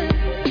erfüllen,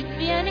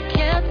 wie eine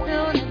Kerze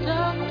ohne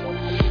Docht.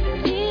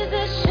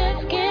 Dieses Schiff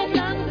geht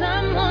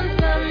langsam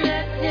runter,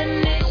 merkt ihr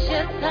nicht,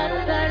 es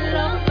hat ein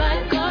Loch. Bei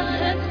Gott,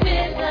 es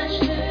fehlt ein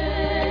Stück.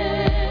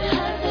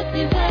 Haltet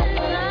die Welt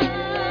an,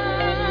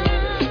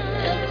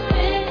 es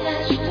fehlt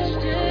ein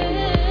Stück,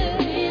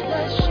 sie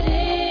soll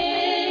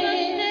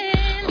stehen.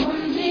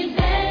 Und die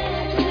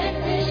Welt dreht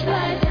sich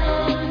weiter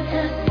und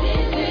das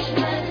Lied sich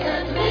weiter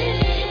dreht.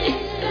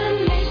 Ist für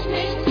mich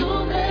nicht zu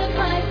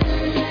begreifen,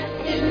 merkt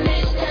sie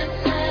nicht, dass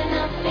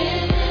einer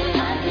fehlt.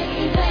 Haltet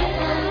die Welt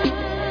an,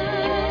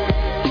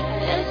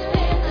 es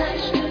fehlt ein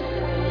Stück.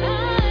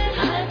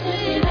 Haltet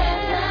die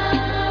Welt an,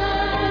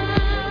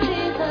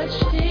 sie soll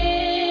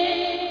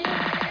stehen.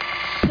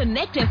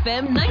 Connect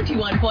FM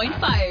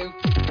 91.5.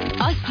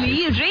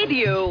 Asli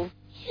Radio.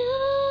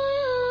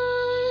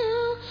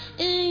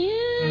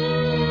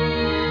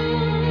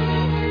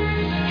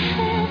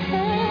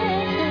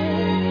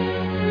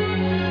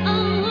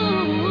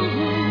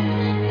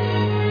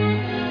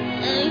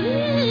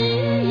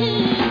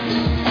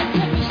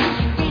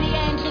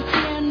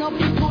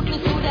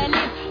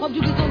 Ob du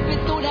gesund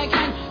bist oder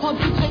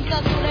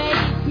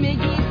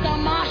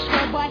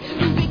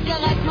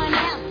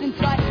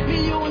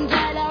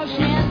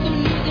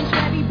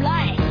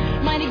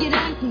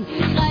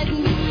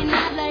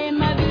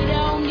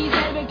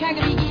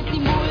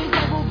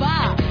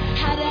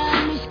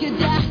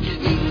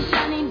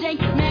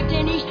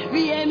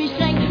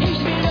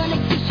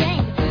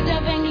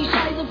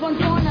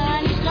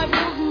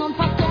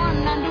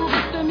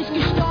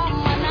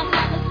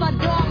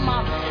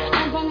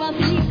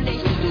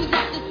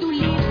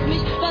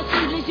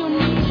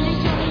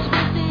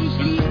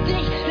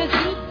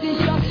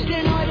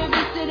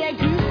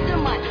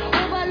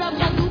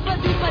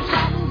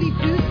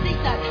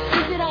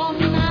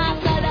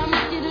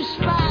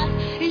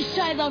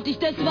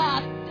das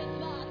war's.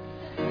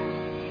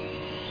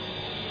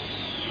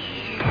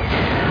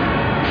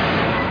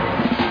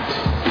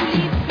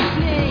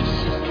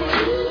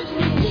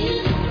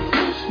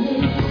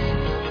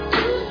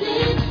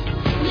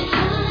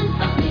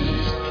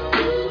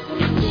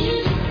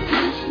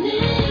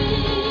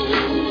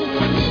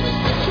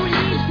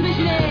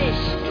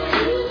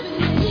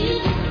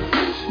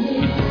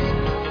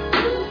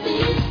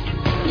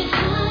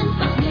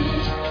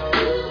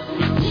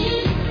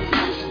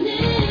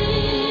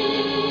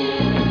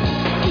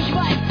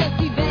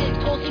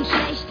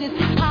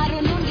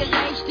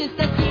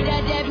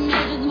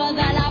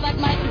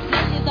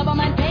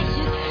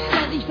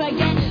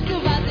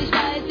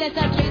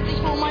 Deshalb dreht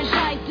sich um mein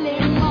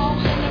Scheißleben auch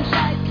in einem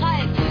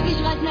Scheißkreis. Ich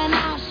reiß mir einen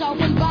Arsch auf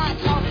und wart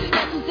drauf,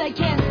 dass du's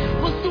erkennst.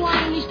 Wusst du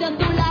eigentlich, dass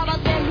du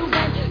laberst, wer du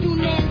bist? Du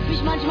nennst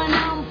mich manchmal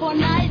Namen von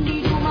allen,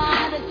 die du mal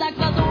hattest. Sagst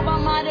was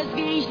Obermades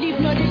wie ich lieb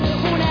nur dich,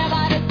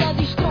 unerwartet, dass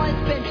ich stolz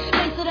bin.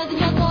 Denkst du, dass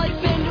ich aus Holz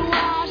bin, du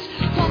Arsch?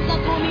 Kommst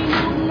nach 2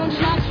 Minuten und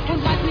schnappst und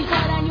fragst mich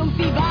vor deinen Jungs,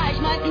 wie war ich?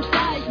 Meistens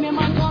spar ich mir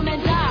mal einen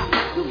Kommentar.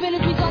 Du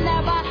findest mich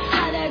sonderbar,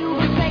 Alter, du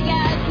bist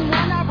fänger als ein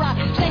Wonderbra.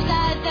 Schlechter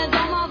als der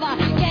Sommer war,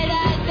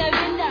 kälter als der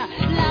Winter.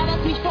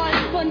 Laberst mich voll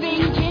von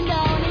wegen Kinder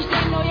und ich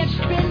denk nur jetzt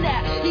spinde.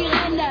 Die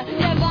Ränder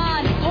der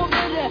Wahn, oh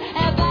bitte,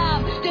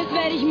 erbarm, das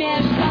werd ich mir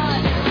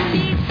ersparen. Du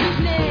liebst mich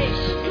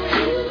nicht.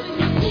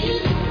 Du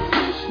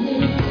liebst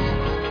mich nicht.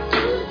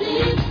 Du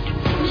liebst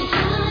mich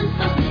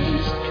einfach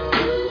nicht.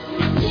 Du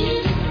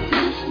liebst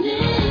mich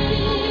nicht.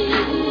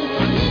 Du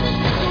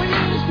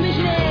liebst mich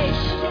nicht.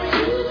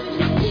 Du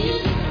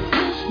liebst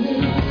mich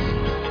nicht.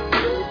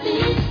 Du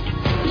liebst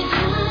mich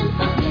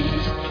einfach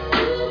nicht.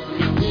 Du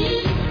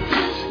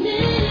liebst mich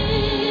nicht.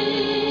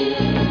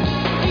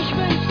 Ich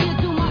wünsch dir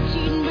zum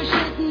Abschieden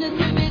beschissenes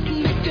Gewissen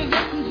mit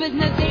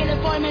Gewissenswissen, eine Seele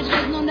voll mit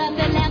Rissen und dass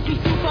er lernt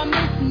mich zu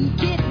vermissen.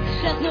 Kissen,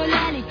 das nur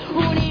lernlich,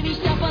 ohne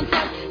ewig davon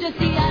zeugt, dass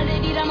die Alte,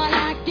 die da mal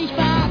lag, dich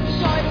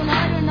verabscheut und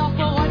heute noch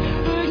bereut,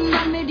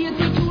 irgendwann mit dir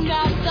zu tun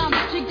gehabt haben.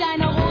 Schick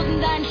deine Rosen,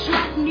 deinen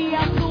Schlachten, die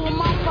hast du im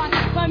Abfang.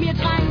 Bei mir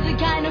tragen sie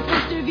keine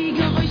Früchte wie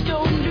Gerüchte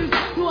und Lügen.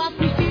 Du hast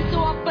mich viel zu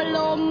oft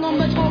belogen und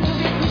betrogen, du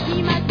wirst mich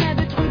niemals mehr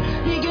betrügen.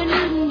 Mir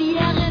genügen die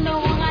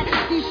Erinnerungen an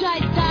die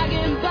Scheißtage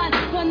im Band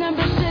von einem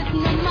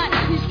beschissenen Mann.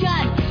 Ich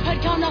kann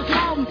heute kaum noch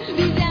glauben,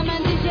 wie sehr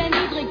man sich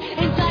erniedrigt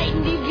in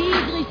Zeiten, die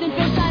widrig sind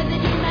für Scheiße,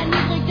 die man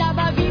niedrigt.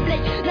 Aber wie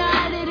blickt eine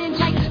Alte den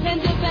Dreck, wenn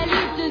sie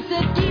verliebt ist,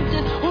 es gibt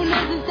es und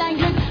es ist ein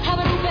Glück,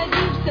 aber du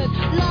versiehst es.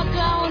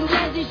 Locker und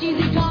lässig,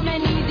 easy come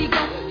and easy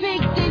go.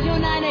 Fick dich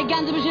und eine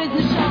ganze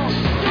beschissene Show.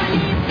 Du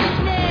liebst mich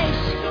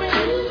nicht. Du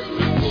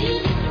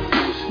liebst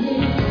mich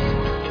nicht.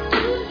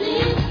 Du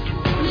liebst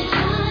mich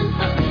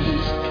einfach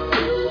nicht.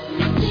 Du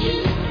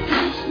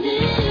liebst mich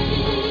nicht.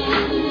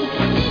 Du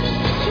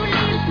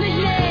liebst mich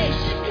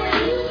nicht.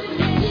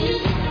 Du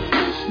liebst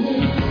mich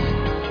nicht.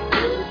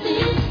 Du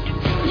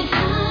liebst mich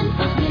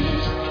einfach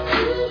nicht.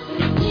 Du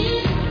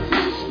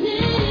liebst mich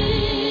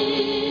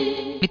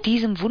nicht. Mit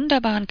diesem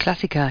wunderbaren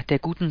Klassiker der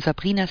guten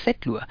Sabrina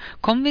Setlur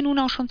kommen wir nun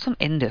auch schon zum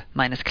Ende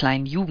meines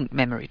kleinen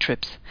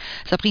Jugend-Memory-Trips.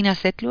 Sabrina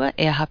Setlur,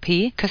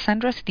 RHP,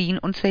 Cassandra Steen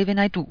und Xavier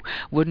Naidoo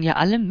wurden ja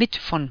alle mit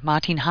von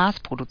Martin Haas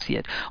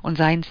produziert und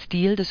sein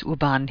Stil des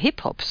urbanen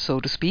Hip-Hops, so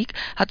to speak,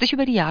 hat sich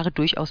über die Jahre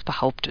durchaus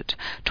behauptet.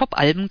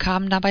 Top-Alben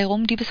kamen dabei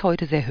rum, die bis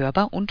heute sehr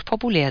hörbar und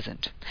populär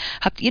sind.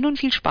 Habt ihr nun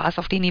viel Spaß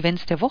auf den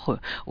Events der Woche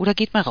oder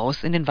geht mal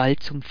raus in den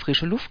Wald zum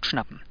frische Luft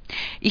schnappen?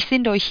 Ich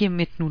sende euch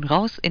hiermit nun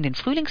raus in den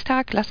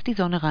Frühlingstag, lasst die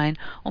Sonne rein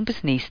und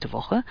bis nächste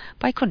Woche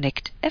bei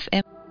Connect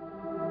FM.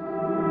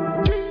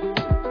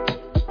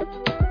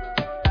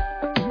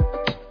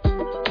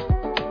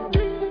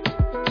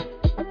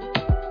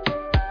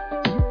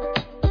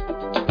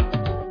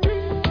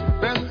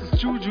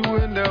 Bestes Juju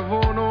in der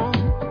Wohnung,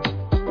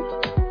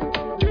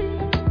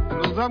 in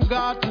unserem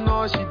Garten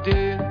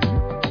Orchideen,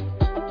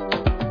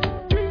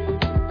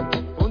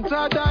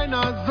 unter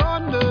deiner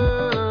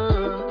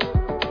Sonne,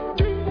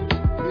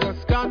 die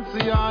das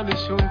ganze Jahr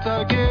nicht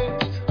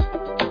untergeht.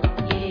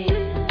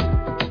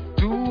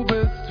 Du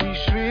bist wie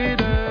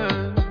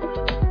Schweden,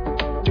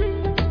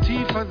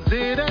 tiefer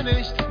See, der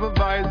nichts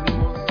beweisen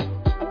muss.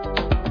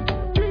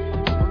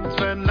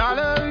 Und wenn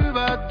alle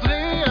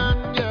überdrehen,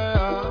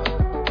 yeah,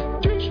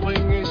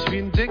 spring ich wie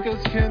ein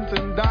dickes Kind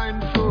in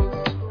deinen Fluss.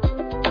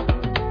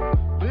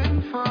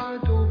 Bin voll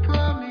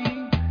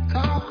Dopamin,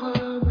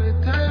 tauche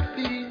mit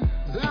Delfin,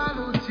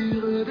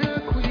 salutiere der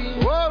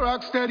Queen. Oh,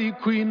 Rocksteady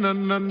Queen, na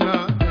na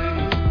na.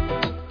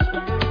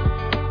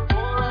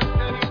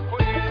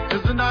 Wir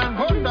sind ein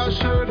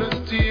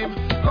wunderschönes Team,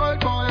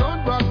 Goldboy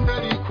und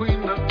Rocksteady Queen,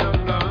 na na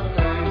na.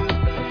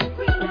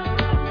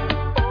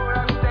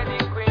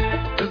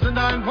 Wir sind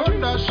ein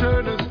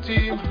wunderschönes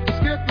Team, es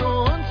gibt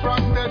nur uns,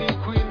 Rocksteady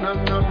Queen, na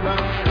na na.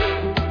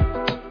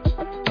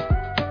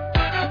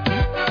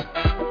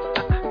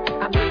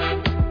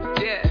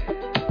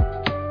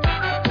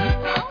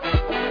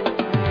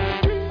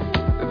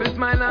 Du bist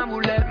mein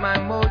Amulett,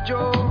 mein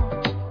Mojo.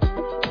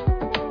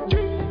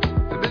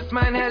 Du bist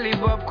mein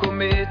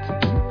Heli-Bob-Komet.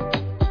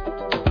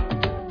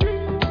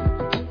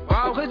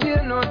 Brauche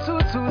dir nur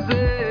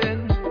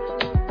zuzusehen,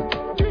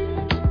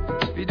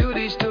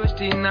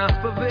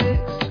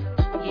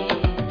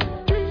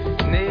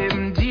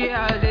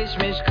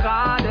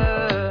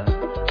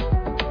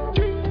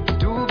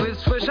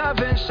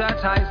 kalter Wind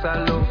statt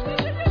heißer Luft.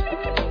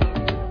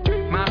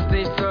 Mach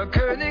dich zur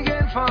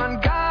Königin von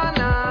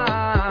Ghana.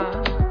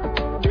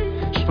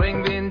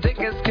 Spring wie ein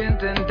dickes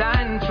Kind in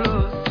deinen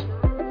Fluss.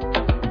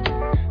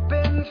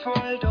 Bin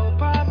voll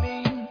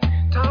Dopamin,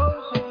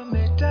 tauche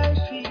mit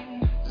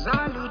Delfin,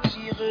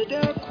 salutiere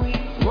der Queen.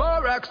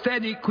 Oh,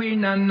 Rocksteady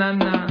Queen, na na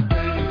na.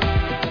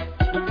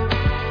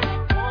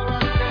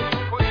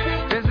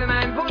 Wir sind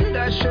ein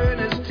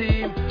wunderschönes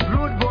Team,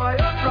 Rude Boy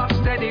und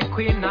Rocksteady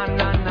Queen, na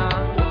na na.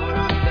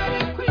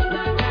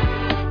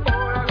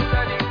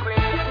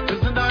 Wir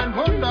sind ein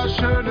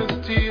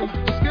wunderschönes Team,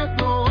 es geht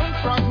nur um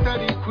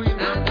Rocksteady Queen,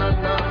 na na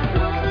na.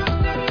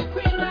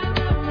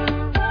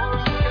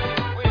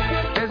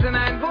 Wir sind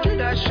ein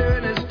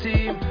wunderschönes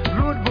Team,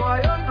 Rude Boy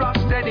und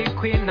Rocksteady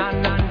Queen, na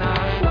na na.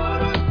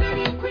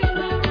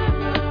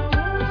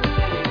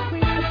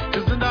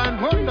 Wir sind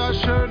ein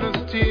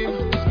wunderschönes Team,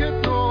 es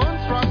geht nur um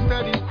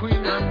Rocksteady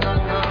Queen, na na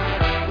na.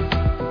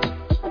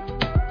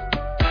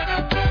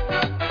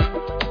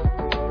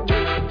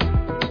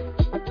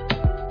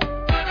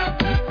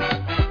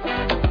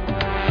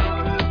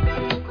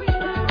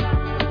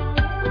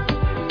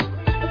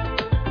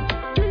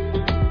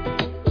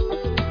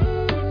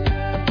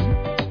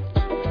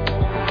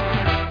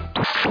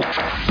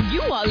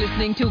 You are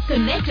listening to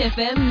Connect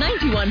FM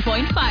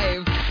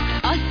 91.5.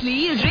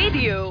 Asli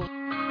Radio.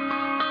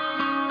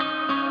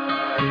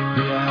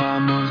 Wir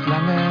haben uns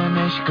lange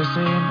nicht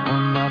gesehen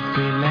und noch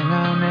viel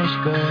länger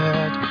nicht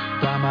gehört.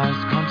 Damals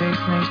konnte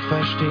ich's nicht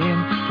verstehen,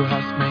 du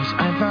hast mich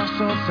einfach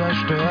so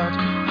zerstört.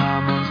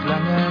 Haben uns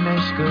lange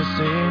nicht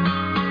gesehen.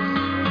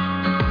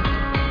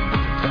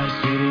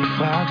 Weißt wie du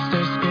fragst,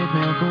 es geht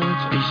mir gut.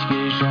 Ich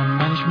geh schon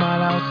manchmal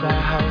außer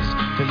Haus,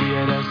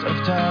 verliere des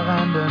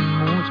Öfteren den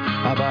Mut,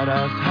 aber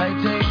das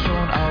halte ich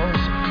schon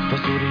aus.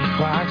 Dass du dich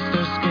fragst,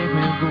 es geht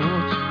mir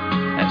gut,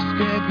 es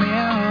geht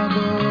mir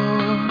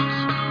gut.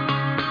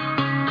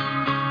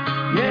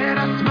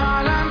 Jedes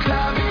Mal am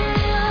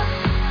Klavier,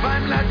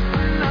 beim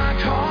letzten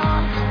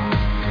Akkord,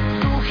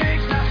 such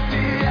ich nach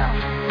dir,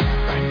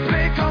 dein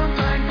Blick und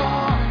dein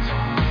Wort.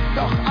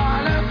 Doch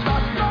alles,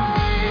 was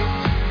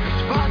bleibt,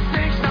 ist, was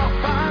ich noch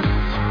fand,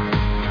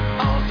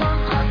 aus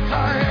unserer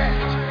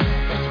Zeit.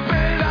 Das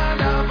Bild an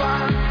der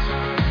Wand,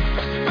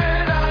 das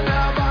Bild an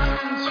der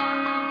Wand.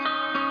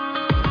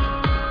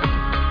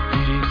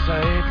 Wie die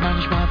Zeit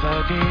manchmal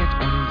vergeht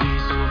und wie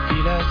so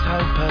vieles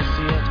halt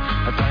passiert,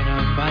 hat deine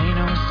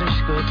Meinung sich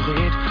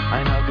gedreht,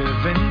 einer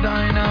gewinnt,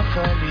 einer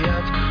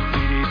verliert.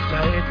 Wie die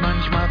Zeit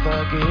manchmal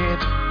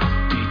vergeht,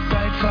 die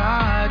Zeit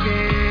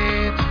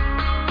vergeht.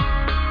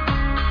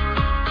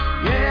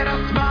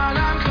 Jedes Mal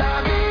am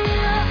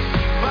Klavier,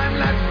 beim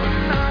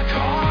letzten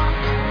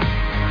Akkord,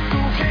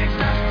 such ich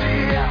nach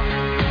dir,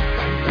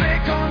 dein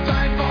Blick und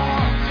dein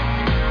Wort.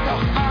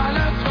 Doch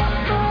alles, was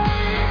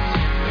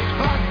bleibt, ist,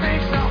 was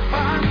ich noch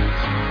fand,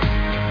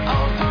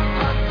 aus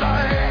unserer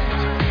Zeit.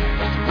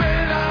 Das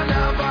Bild an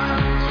der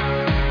Wand,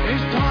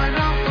 ich träum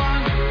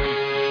davon,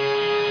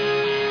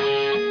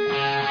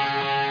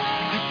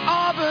 als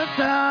ob es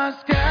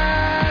erst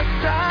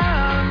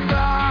gestern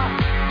war,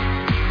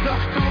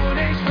 doch du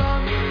nicht von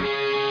mir.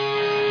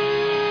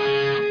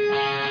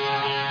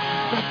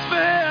 Das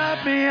wird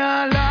mir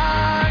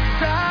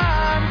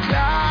langsam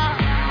klar.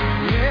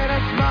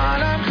 Jedes Mal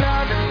am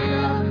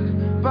Klavier,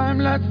 beim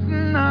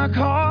letzten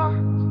Akkord,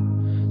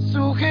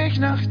 such ich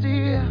nach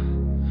dir,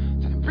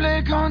 dein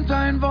Blick und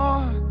dein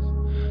Wort.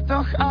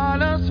 Doch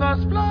alles,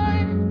 was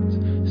bleibt,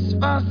 ist,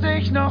 was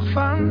ich noch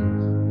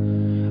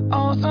fand,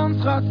 aus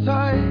unserer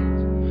Zeit.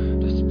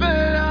 Das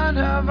Bild an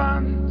der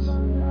Wand.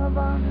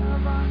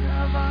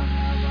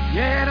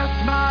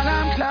 Jedes Mal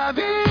am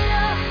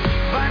Klavier,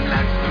 beim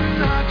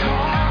letzten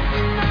Akkord,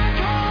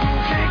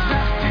 such ich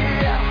nach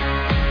dir,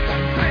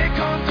 dein Blick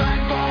und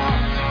dein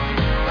Wort.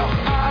 Doch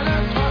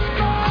alles, was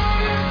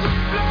bleibt,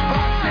 ist,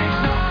 was ich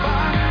noch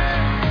fand,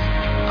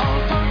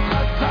 aus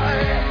unserer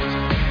Zeit.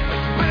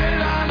 Das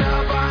Bild an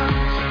der Wand,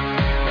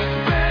 das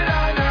Bild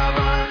an der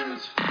Wand.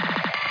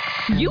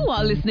 You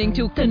are listening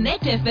to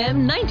Connect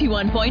FM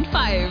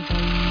 91.5.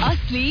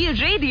 Asli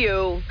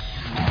Radio.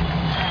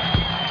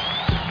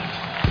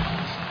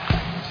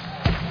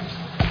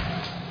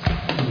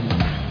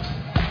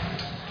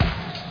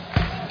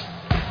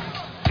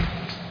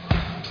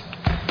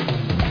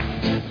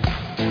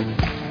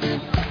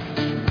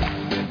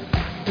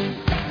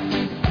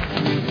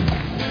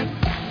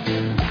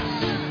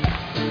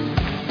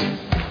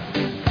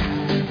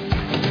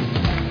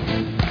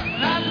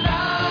 La la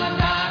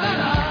la la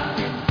la.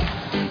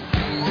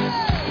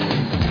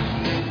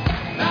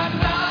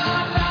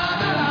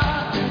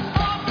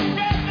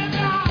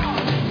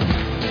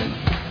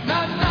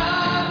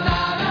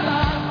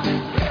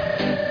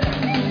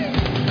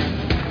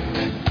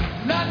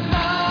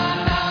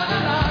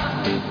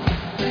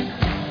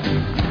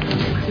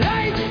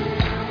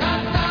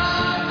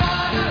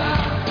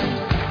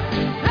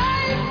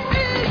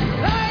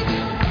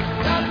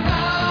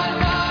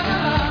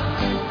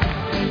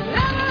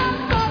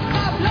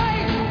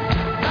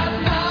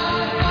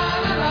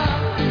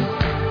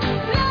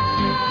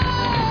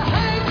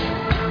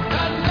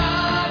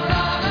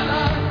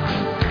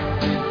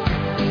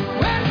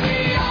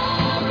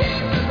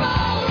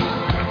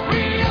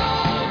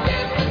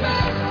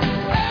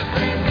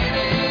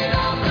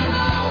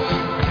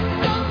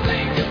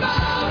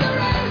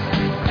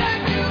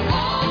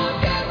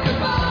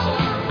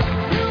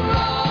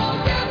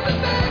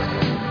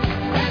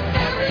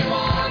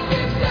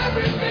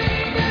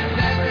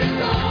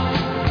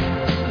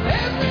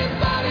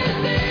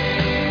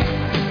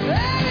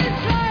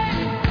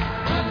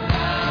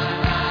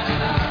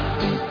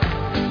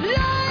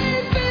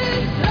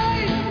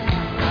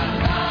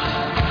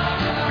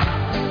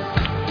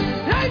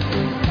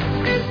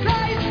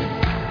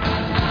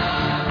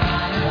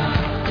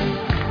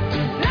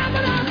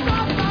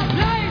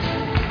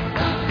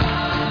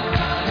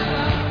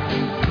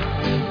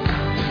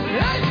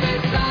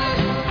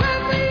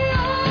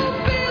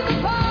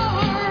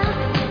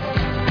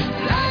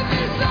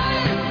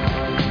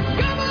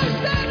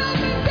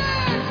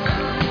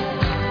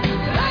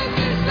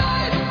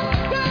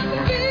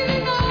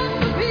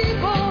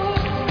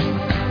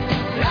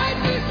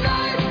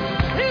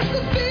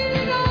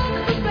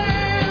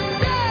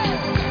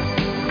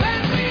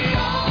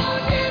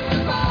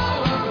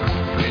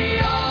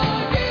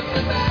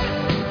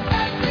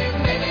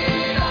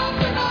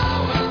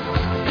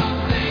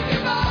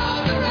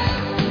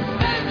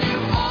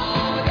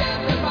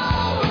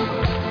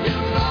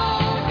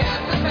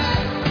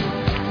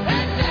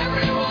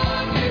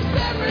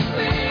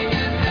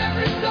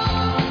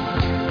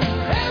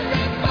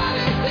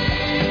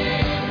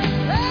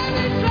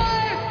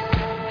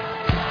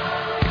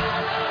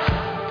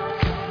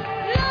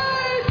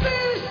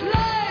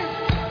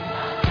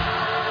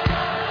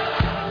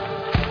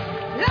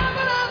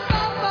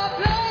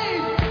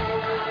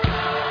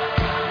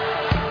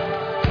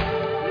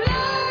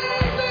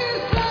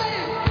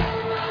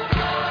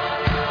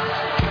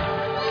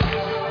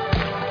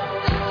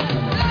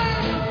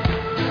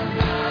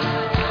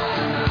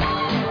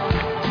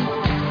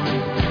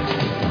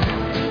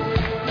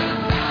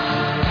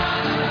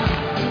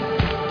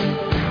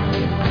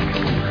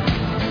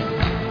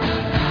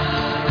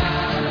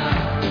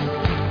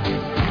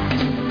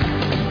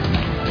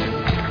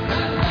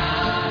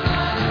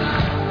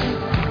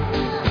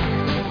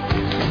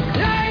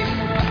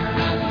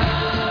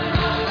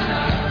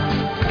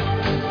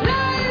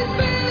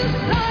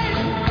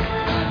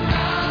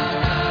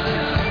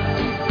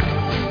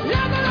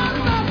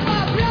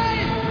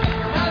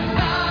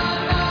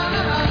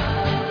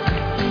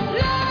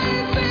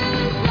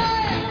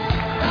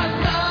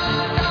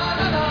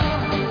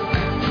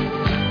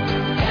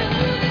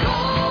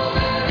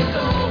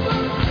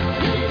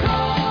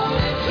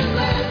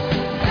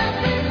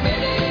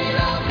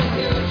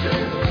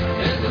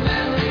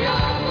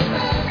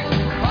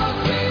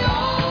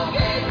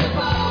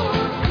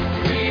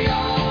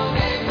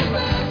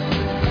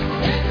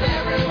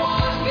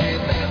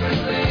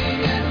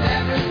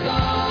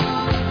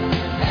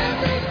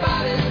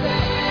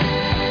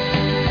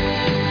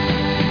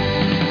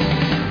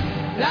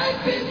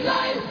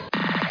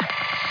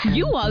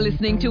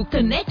 listening to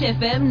Connect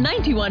FM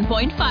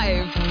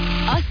 91.5.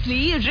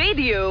 Asli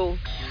Radio.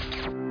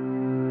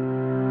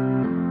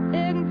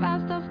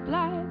 Irgendwas, das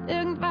bleibt,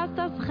 irgendwas,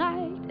 das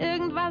reicht,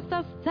 irgendwas,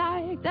 das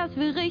zeigt, dass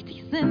wir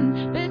richtig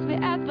sind, bis wir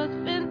etwas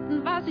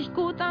finden, was sich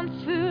gut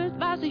anfühlt,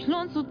 was sich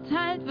lohnt zu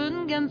teilen,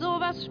 würden gern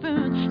sowas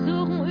spüren,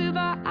 suchen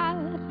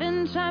überall,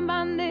 finden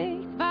scheinbar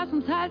nichts, was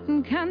uns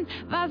halten kann,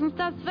 was uns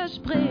das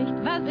verspricht,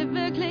 was wir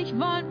wirklich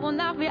wollen,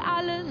 wonach wir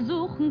alle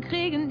suchen,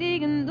 kriegen nie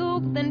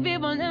genug, denn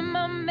wir wollen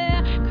immer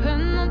mehr,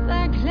 können uns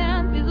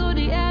erklären, wieso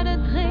die Erde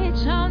dreht,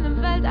 schauen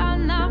im Weltall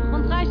nach,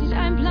 uns reicht nicht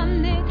ein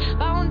Planet,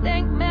 bauen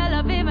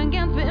Denkmäler, wir wären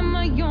gern für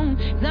immer jung,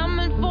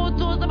 sammeln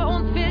Fotos, aber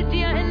uns fehlt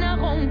die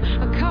Erinnerung,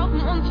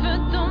 verkaufen uns für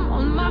dumm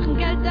und machen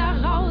Geld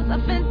daraus,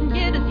 erfinden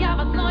jedes Jahr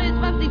was Neues,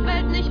 was die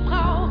Welt nicht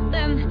braucht,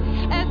 denn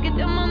es geht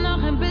immer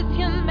noch ein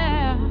bisschen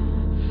mehr,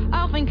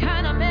 auch wenn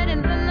keiner mehr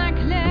den Sinn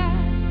erklärt,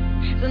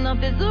 sind auf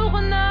der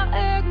Suche nach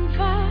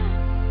irgendwas,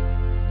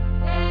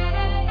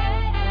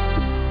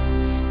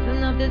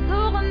 sind auf der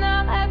Suche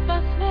nach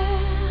etwas mehr,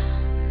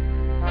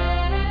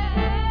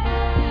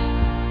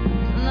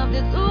 sind auf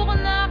der Suche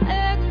nach irgendwas.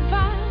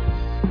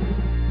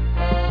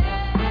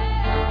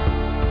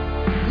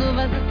 Nur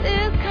was es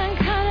ist, kann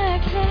keiner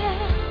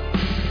erklären.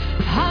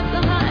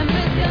 Hauptsache ein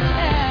bisschen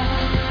mehr.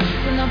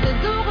 Sind auf der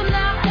Suche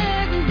nach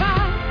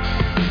irgendwas.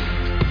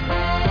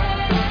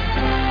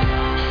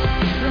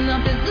 Sind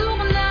auf der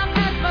Suche nach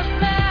etwas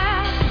mehr.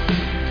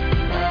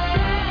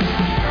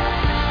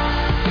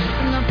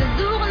 Sind auf der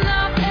Suche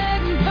nach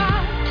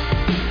irgendwas.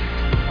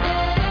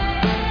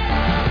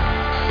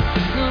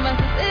 Nur was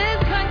es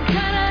ist, kann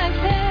keiner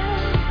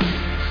erklären.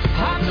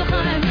 Hauptsache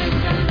ein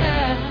bisschen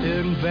mehr.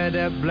 Irgendwer,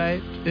 der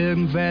bleibt,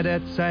 irgendwer,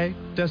 der zeigt,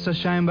 dass er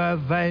scheinbar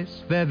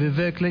weiß, wer wir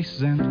wirklich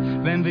sind.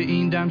 Wenn wir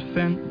ihn dann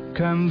finden,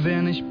 können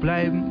wir nicht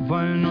bleiben,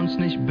 wollen uns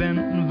nicht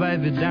binden,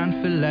 weil wir dann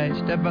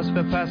vielleicht etwas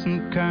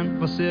verpassen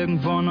können, was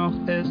irgendwo noch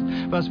ist,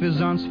 was wir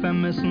sonst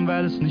vermissen,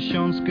 weil es nicht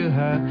uns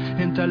gehört.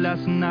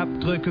 Hinterlassen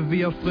Abdrücke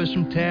wie auf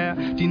frischem Teer,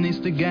 die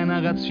nächste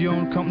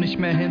Generation kommt nicht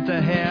mehr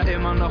hinterher.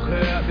 Immer noch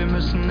höher, wir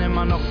müssen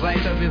immer noch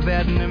weiter, wir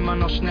werden immer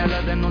noch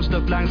schneller, denn uns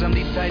läuft langsam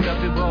die Zeit ab.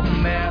 Wir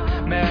brauchen mehr,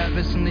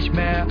 wissen nicht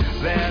mehr,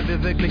 wer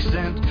wir wirklich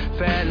sind,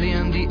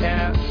 verlieren die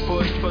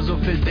Ehrfurcht vor so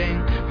viel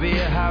Dingen.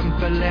 Wir haben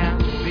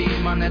verlernt, wie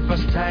man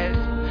etwas teilt,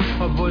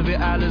 obwohl wir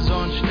alle so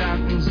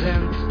entstanden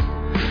sind.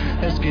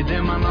 Es geht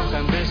immer noch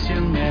ein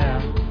bisschen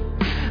mehr,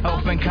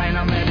 auch wenn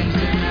keiner mehr den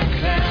Sinn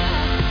erklärt.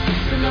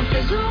 Sind auf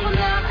der Suche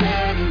nach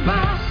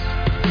irgendwas,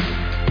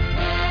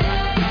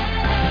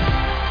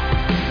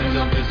 sind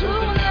auf der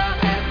Suche nach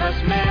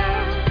etwas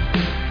mehr,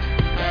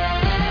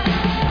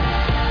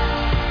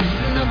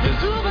 sind auf der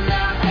Suche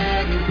nach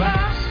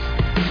irgendwas.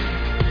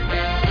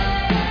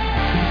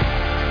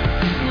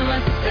 Nur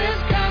was es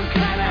ist, kann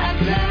keiner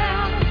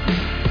erklären.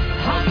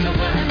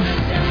 Hauptsache ein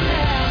bisschen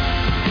mehr.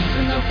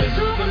 Sind auf der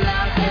Suche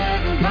nach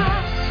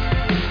irgendwas.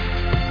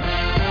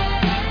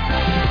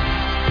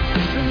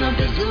 Sind auf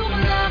der Suche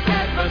nach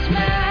etwas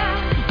mehr.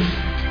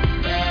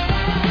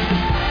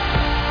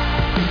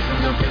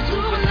 Sind auf der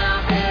Suche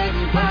nach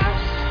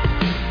irgendwas.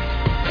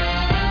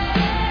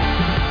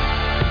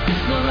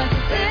 Nur was es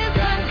ist,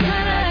 kann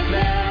keiner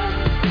erklären.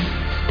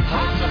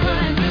 Hauptsache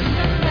ein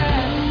bisschen mehr.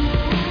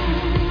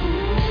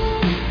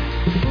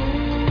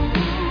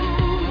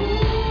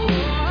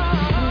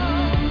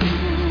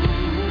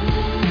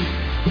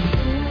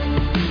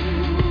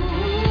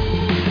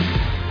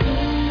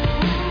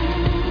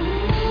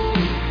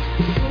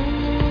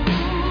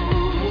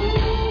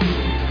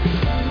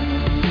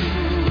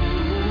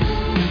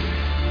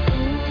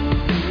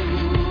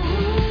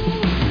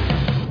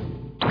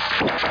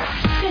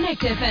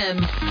 Connect FM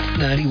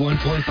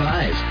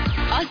 91.5.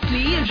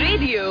 Asli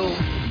Radio.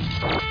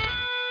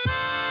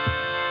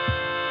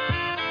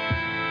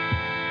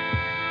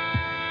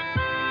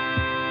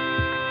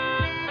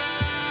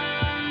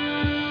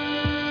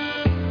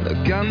 Eine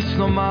ganz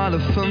normale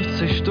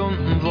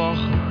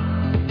 50-Stunden-Woche.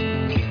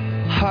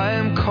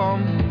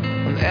 Heimkommen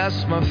und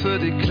erstmal für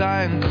die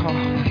Kleinen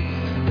kochen,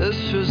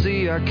 ist für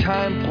sie ja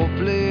kein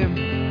Problem,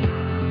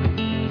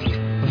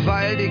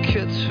 weil die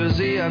Kids für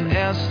sie an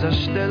erster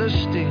Stelle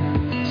stehen.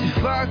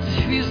 Sie fragt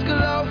sich, wie es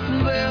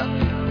gelaufen wäre,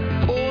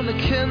 ohne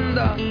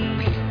Kinder,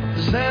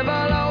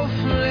 selber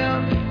laufen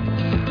lernen.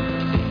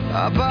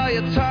 Aber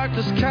ihr Tag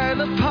ist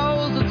keine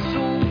Pause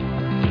zu.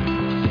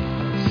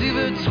 Sie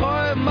will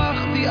träumen,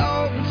 macht die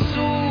Augen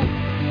zu.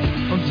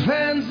 Und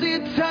wenn sie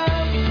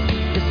tanzt,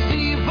 ist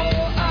sie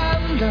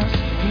woanders,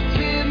 mit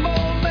dem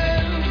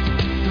Moment,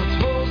 dort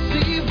wo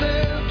sie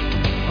will.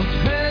 Und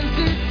wenn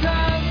sie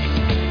tanzt,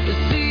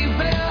 ist sie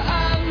wer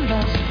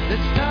anders,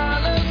 ist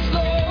alles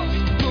los,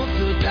 nur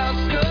für das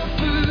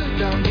Gefühl.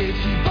 Dann geht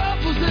sie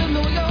barfuß in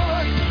New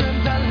York,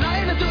 rennt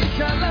alleine durch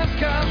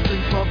Alaska,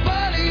 springt vor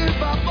Bali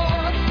über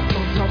Bord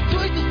und taucht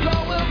durch das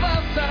blaue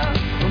Wasser.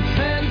 Und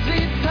wenn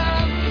sie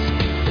tanzt,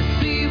 ist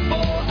sie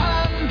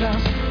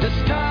woanders,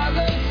 ist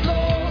alles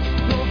los,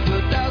 nur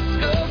für das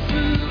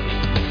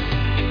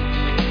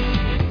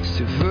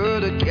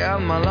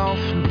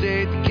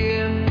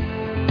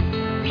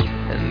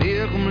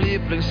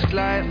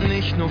Kleid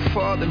nicht nur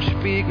vor dem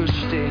Spiegel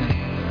stehen,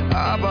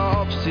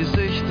 aber ob sie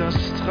sich das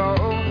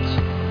traut,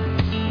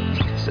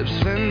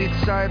 selbst wenn die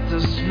Zeit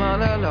es mal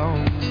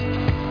erlaubt.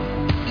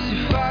 Sie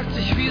fragt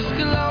sich, wie es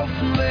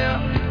gelaufen wäre,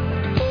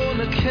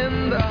 ohne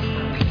Kinder,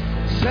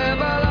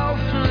 selber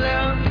laufen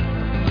lernen.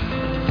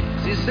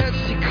 Sie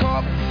setzt die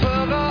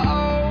Kopfhörer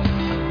auf,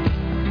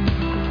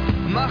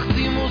 macht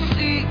die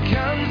Musik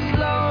ganz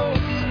laut.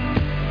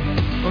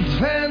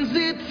 Und wenn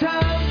sie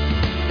tanzt,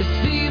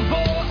 ist sie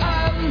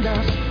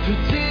woanders für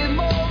den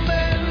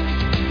Moment,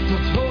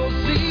 dort wo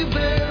sie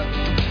will.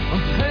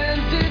 Und wenn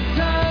sie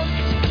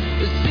tanzt,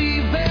 ist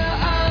sie wer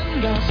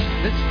anders,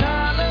 ist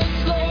alles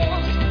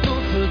los,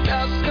 nur für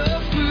das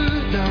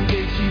Gefühl. Dann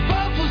geht sie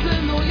barfuß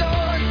in New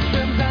York,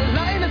 schwimmt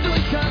alleine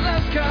durch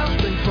Alaska,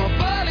 springt vor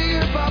Bali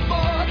über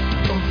Bord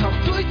und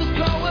taucht durch das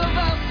blaue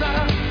Wasser.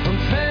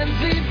 Und wenn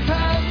sie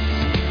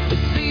tanzt,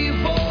 ist sie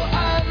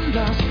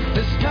woanders,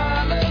 ist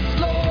alles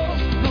los,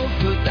 nur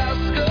für das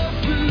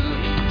Gefühl.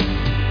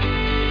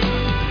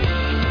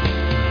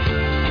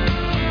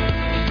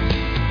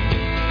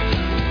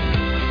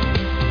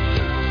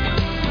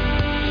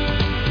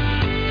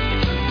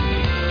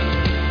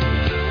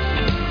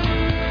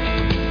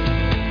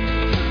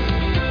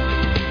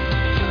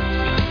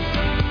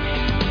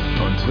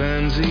 Und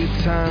wenn sie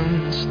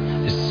tanzt,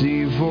 ist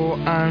sie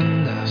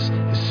woanders,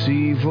 ist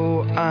sie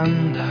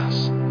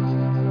woanders.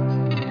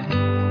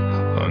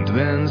 Und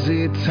wenn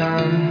sie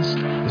tanzt,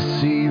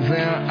 ist sie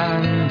wer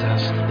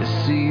anders,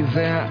 ist sie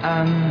wer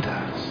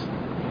anders.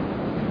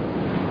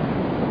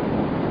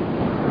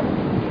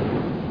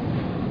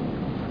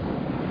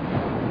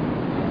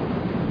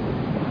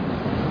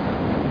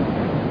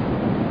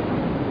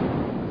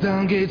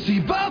 Dann geht sie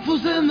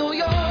barfuß in New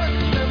York,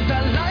 schwimmt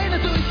alleine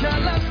durch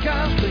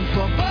Alaska, springt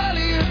vor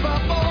Bali über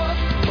Bord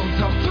und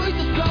taucht durch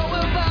das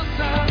blaue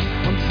Wasser.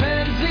 Und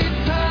wenn sie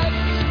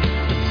tanzt,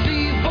 ist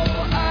sie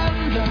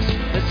woanders,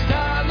 ist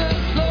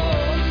alles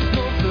los,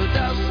 nur für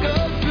das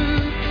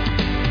Gefühl.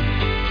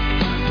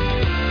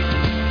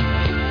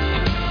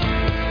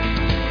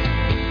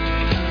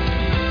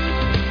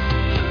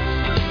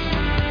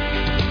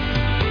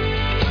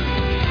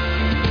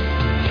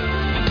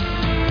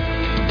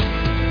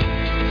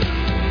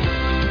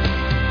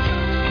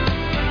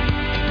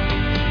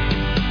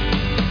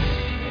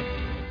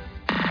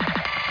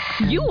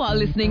 You are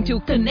listening to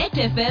Connect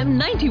FM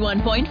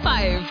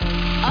 91.5.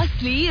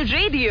 Asli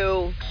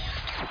Radio.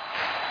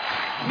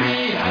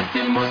 Wie heißt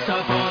die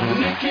Mutter von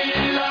Niki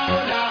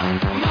Lauda?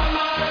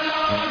 Mama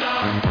Lauda,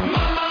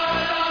 Mama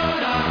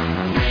Lauda.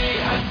 Wie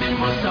heißt die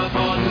Mutter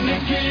von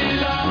Niki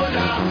Lauda?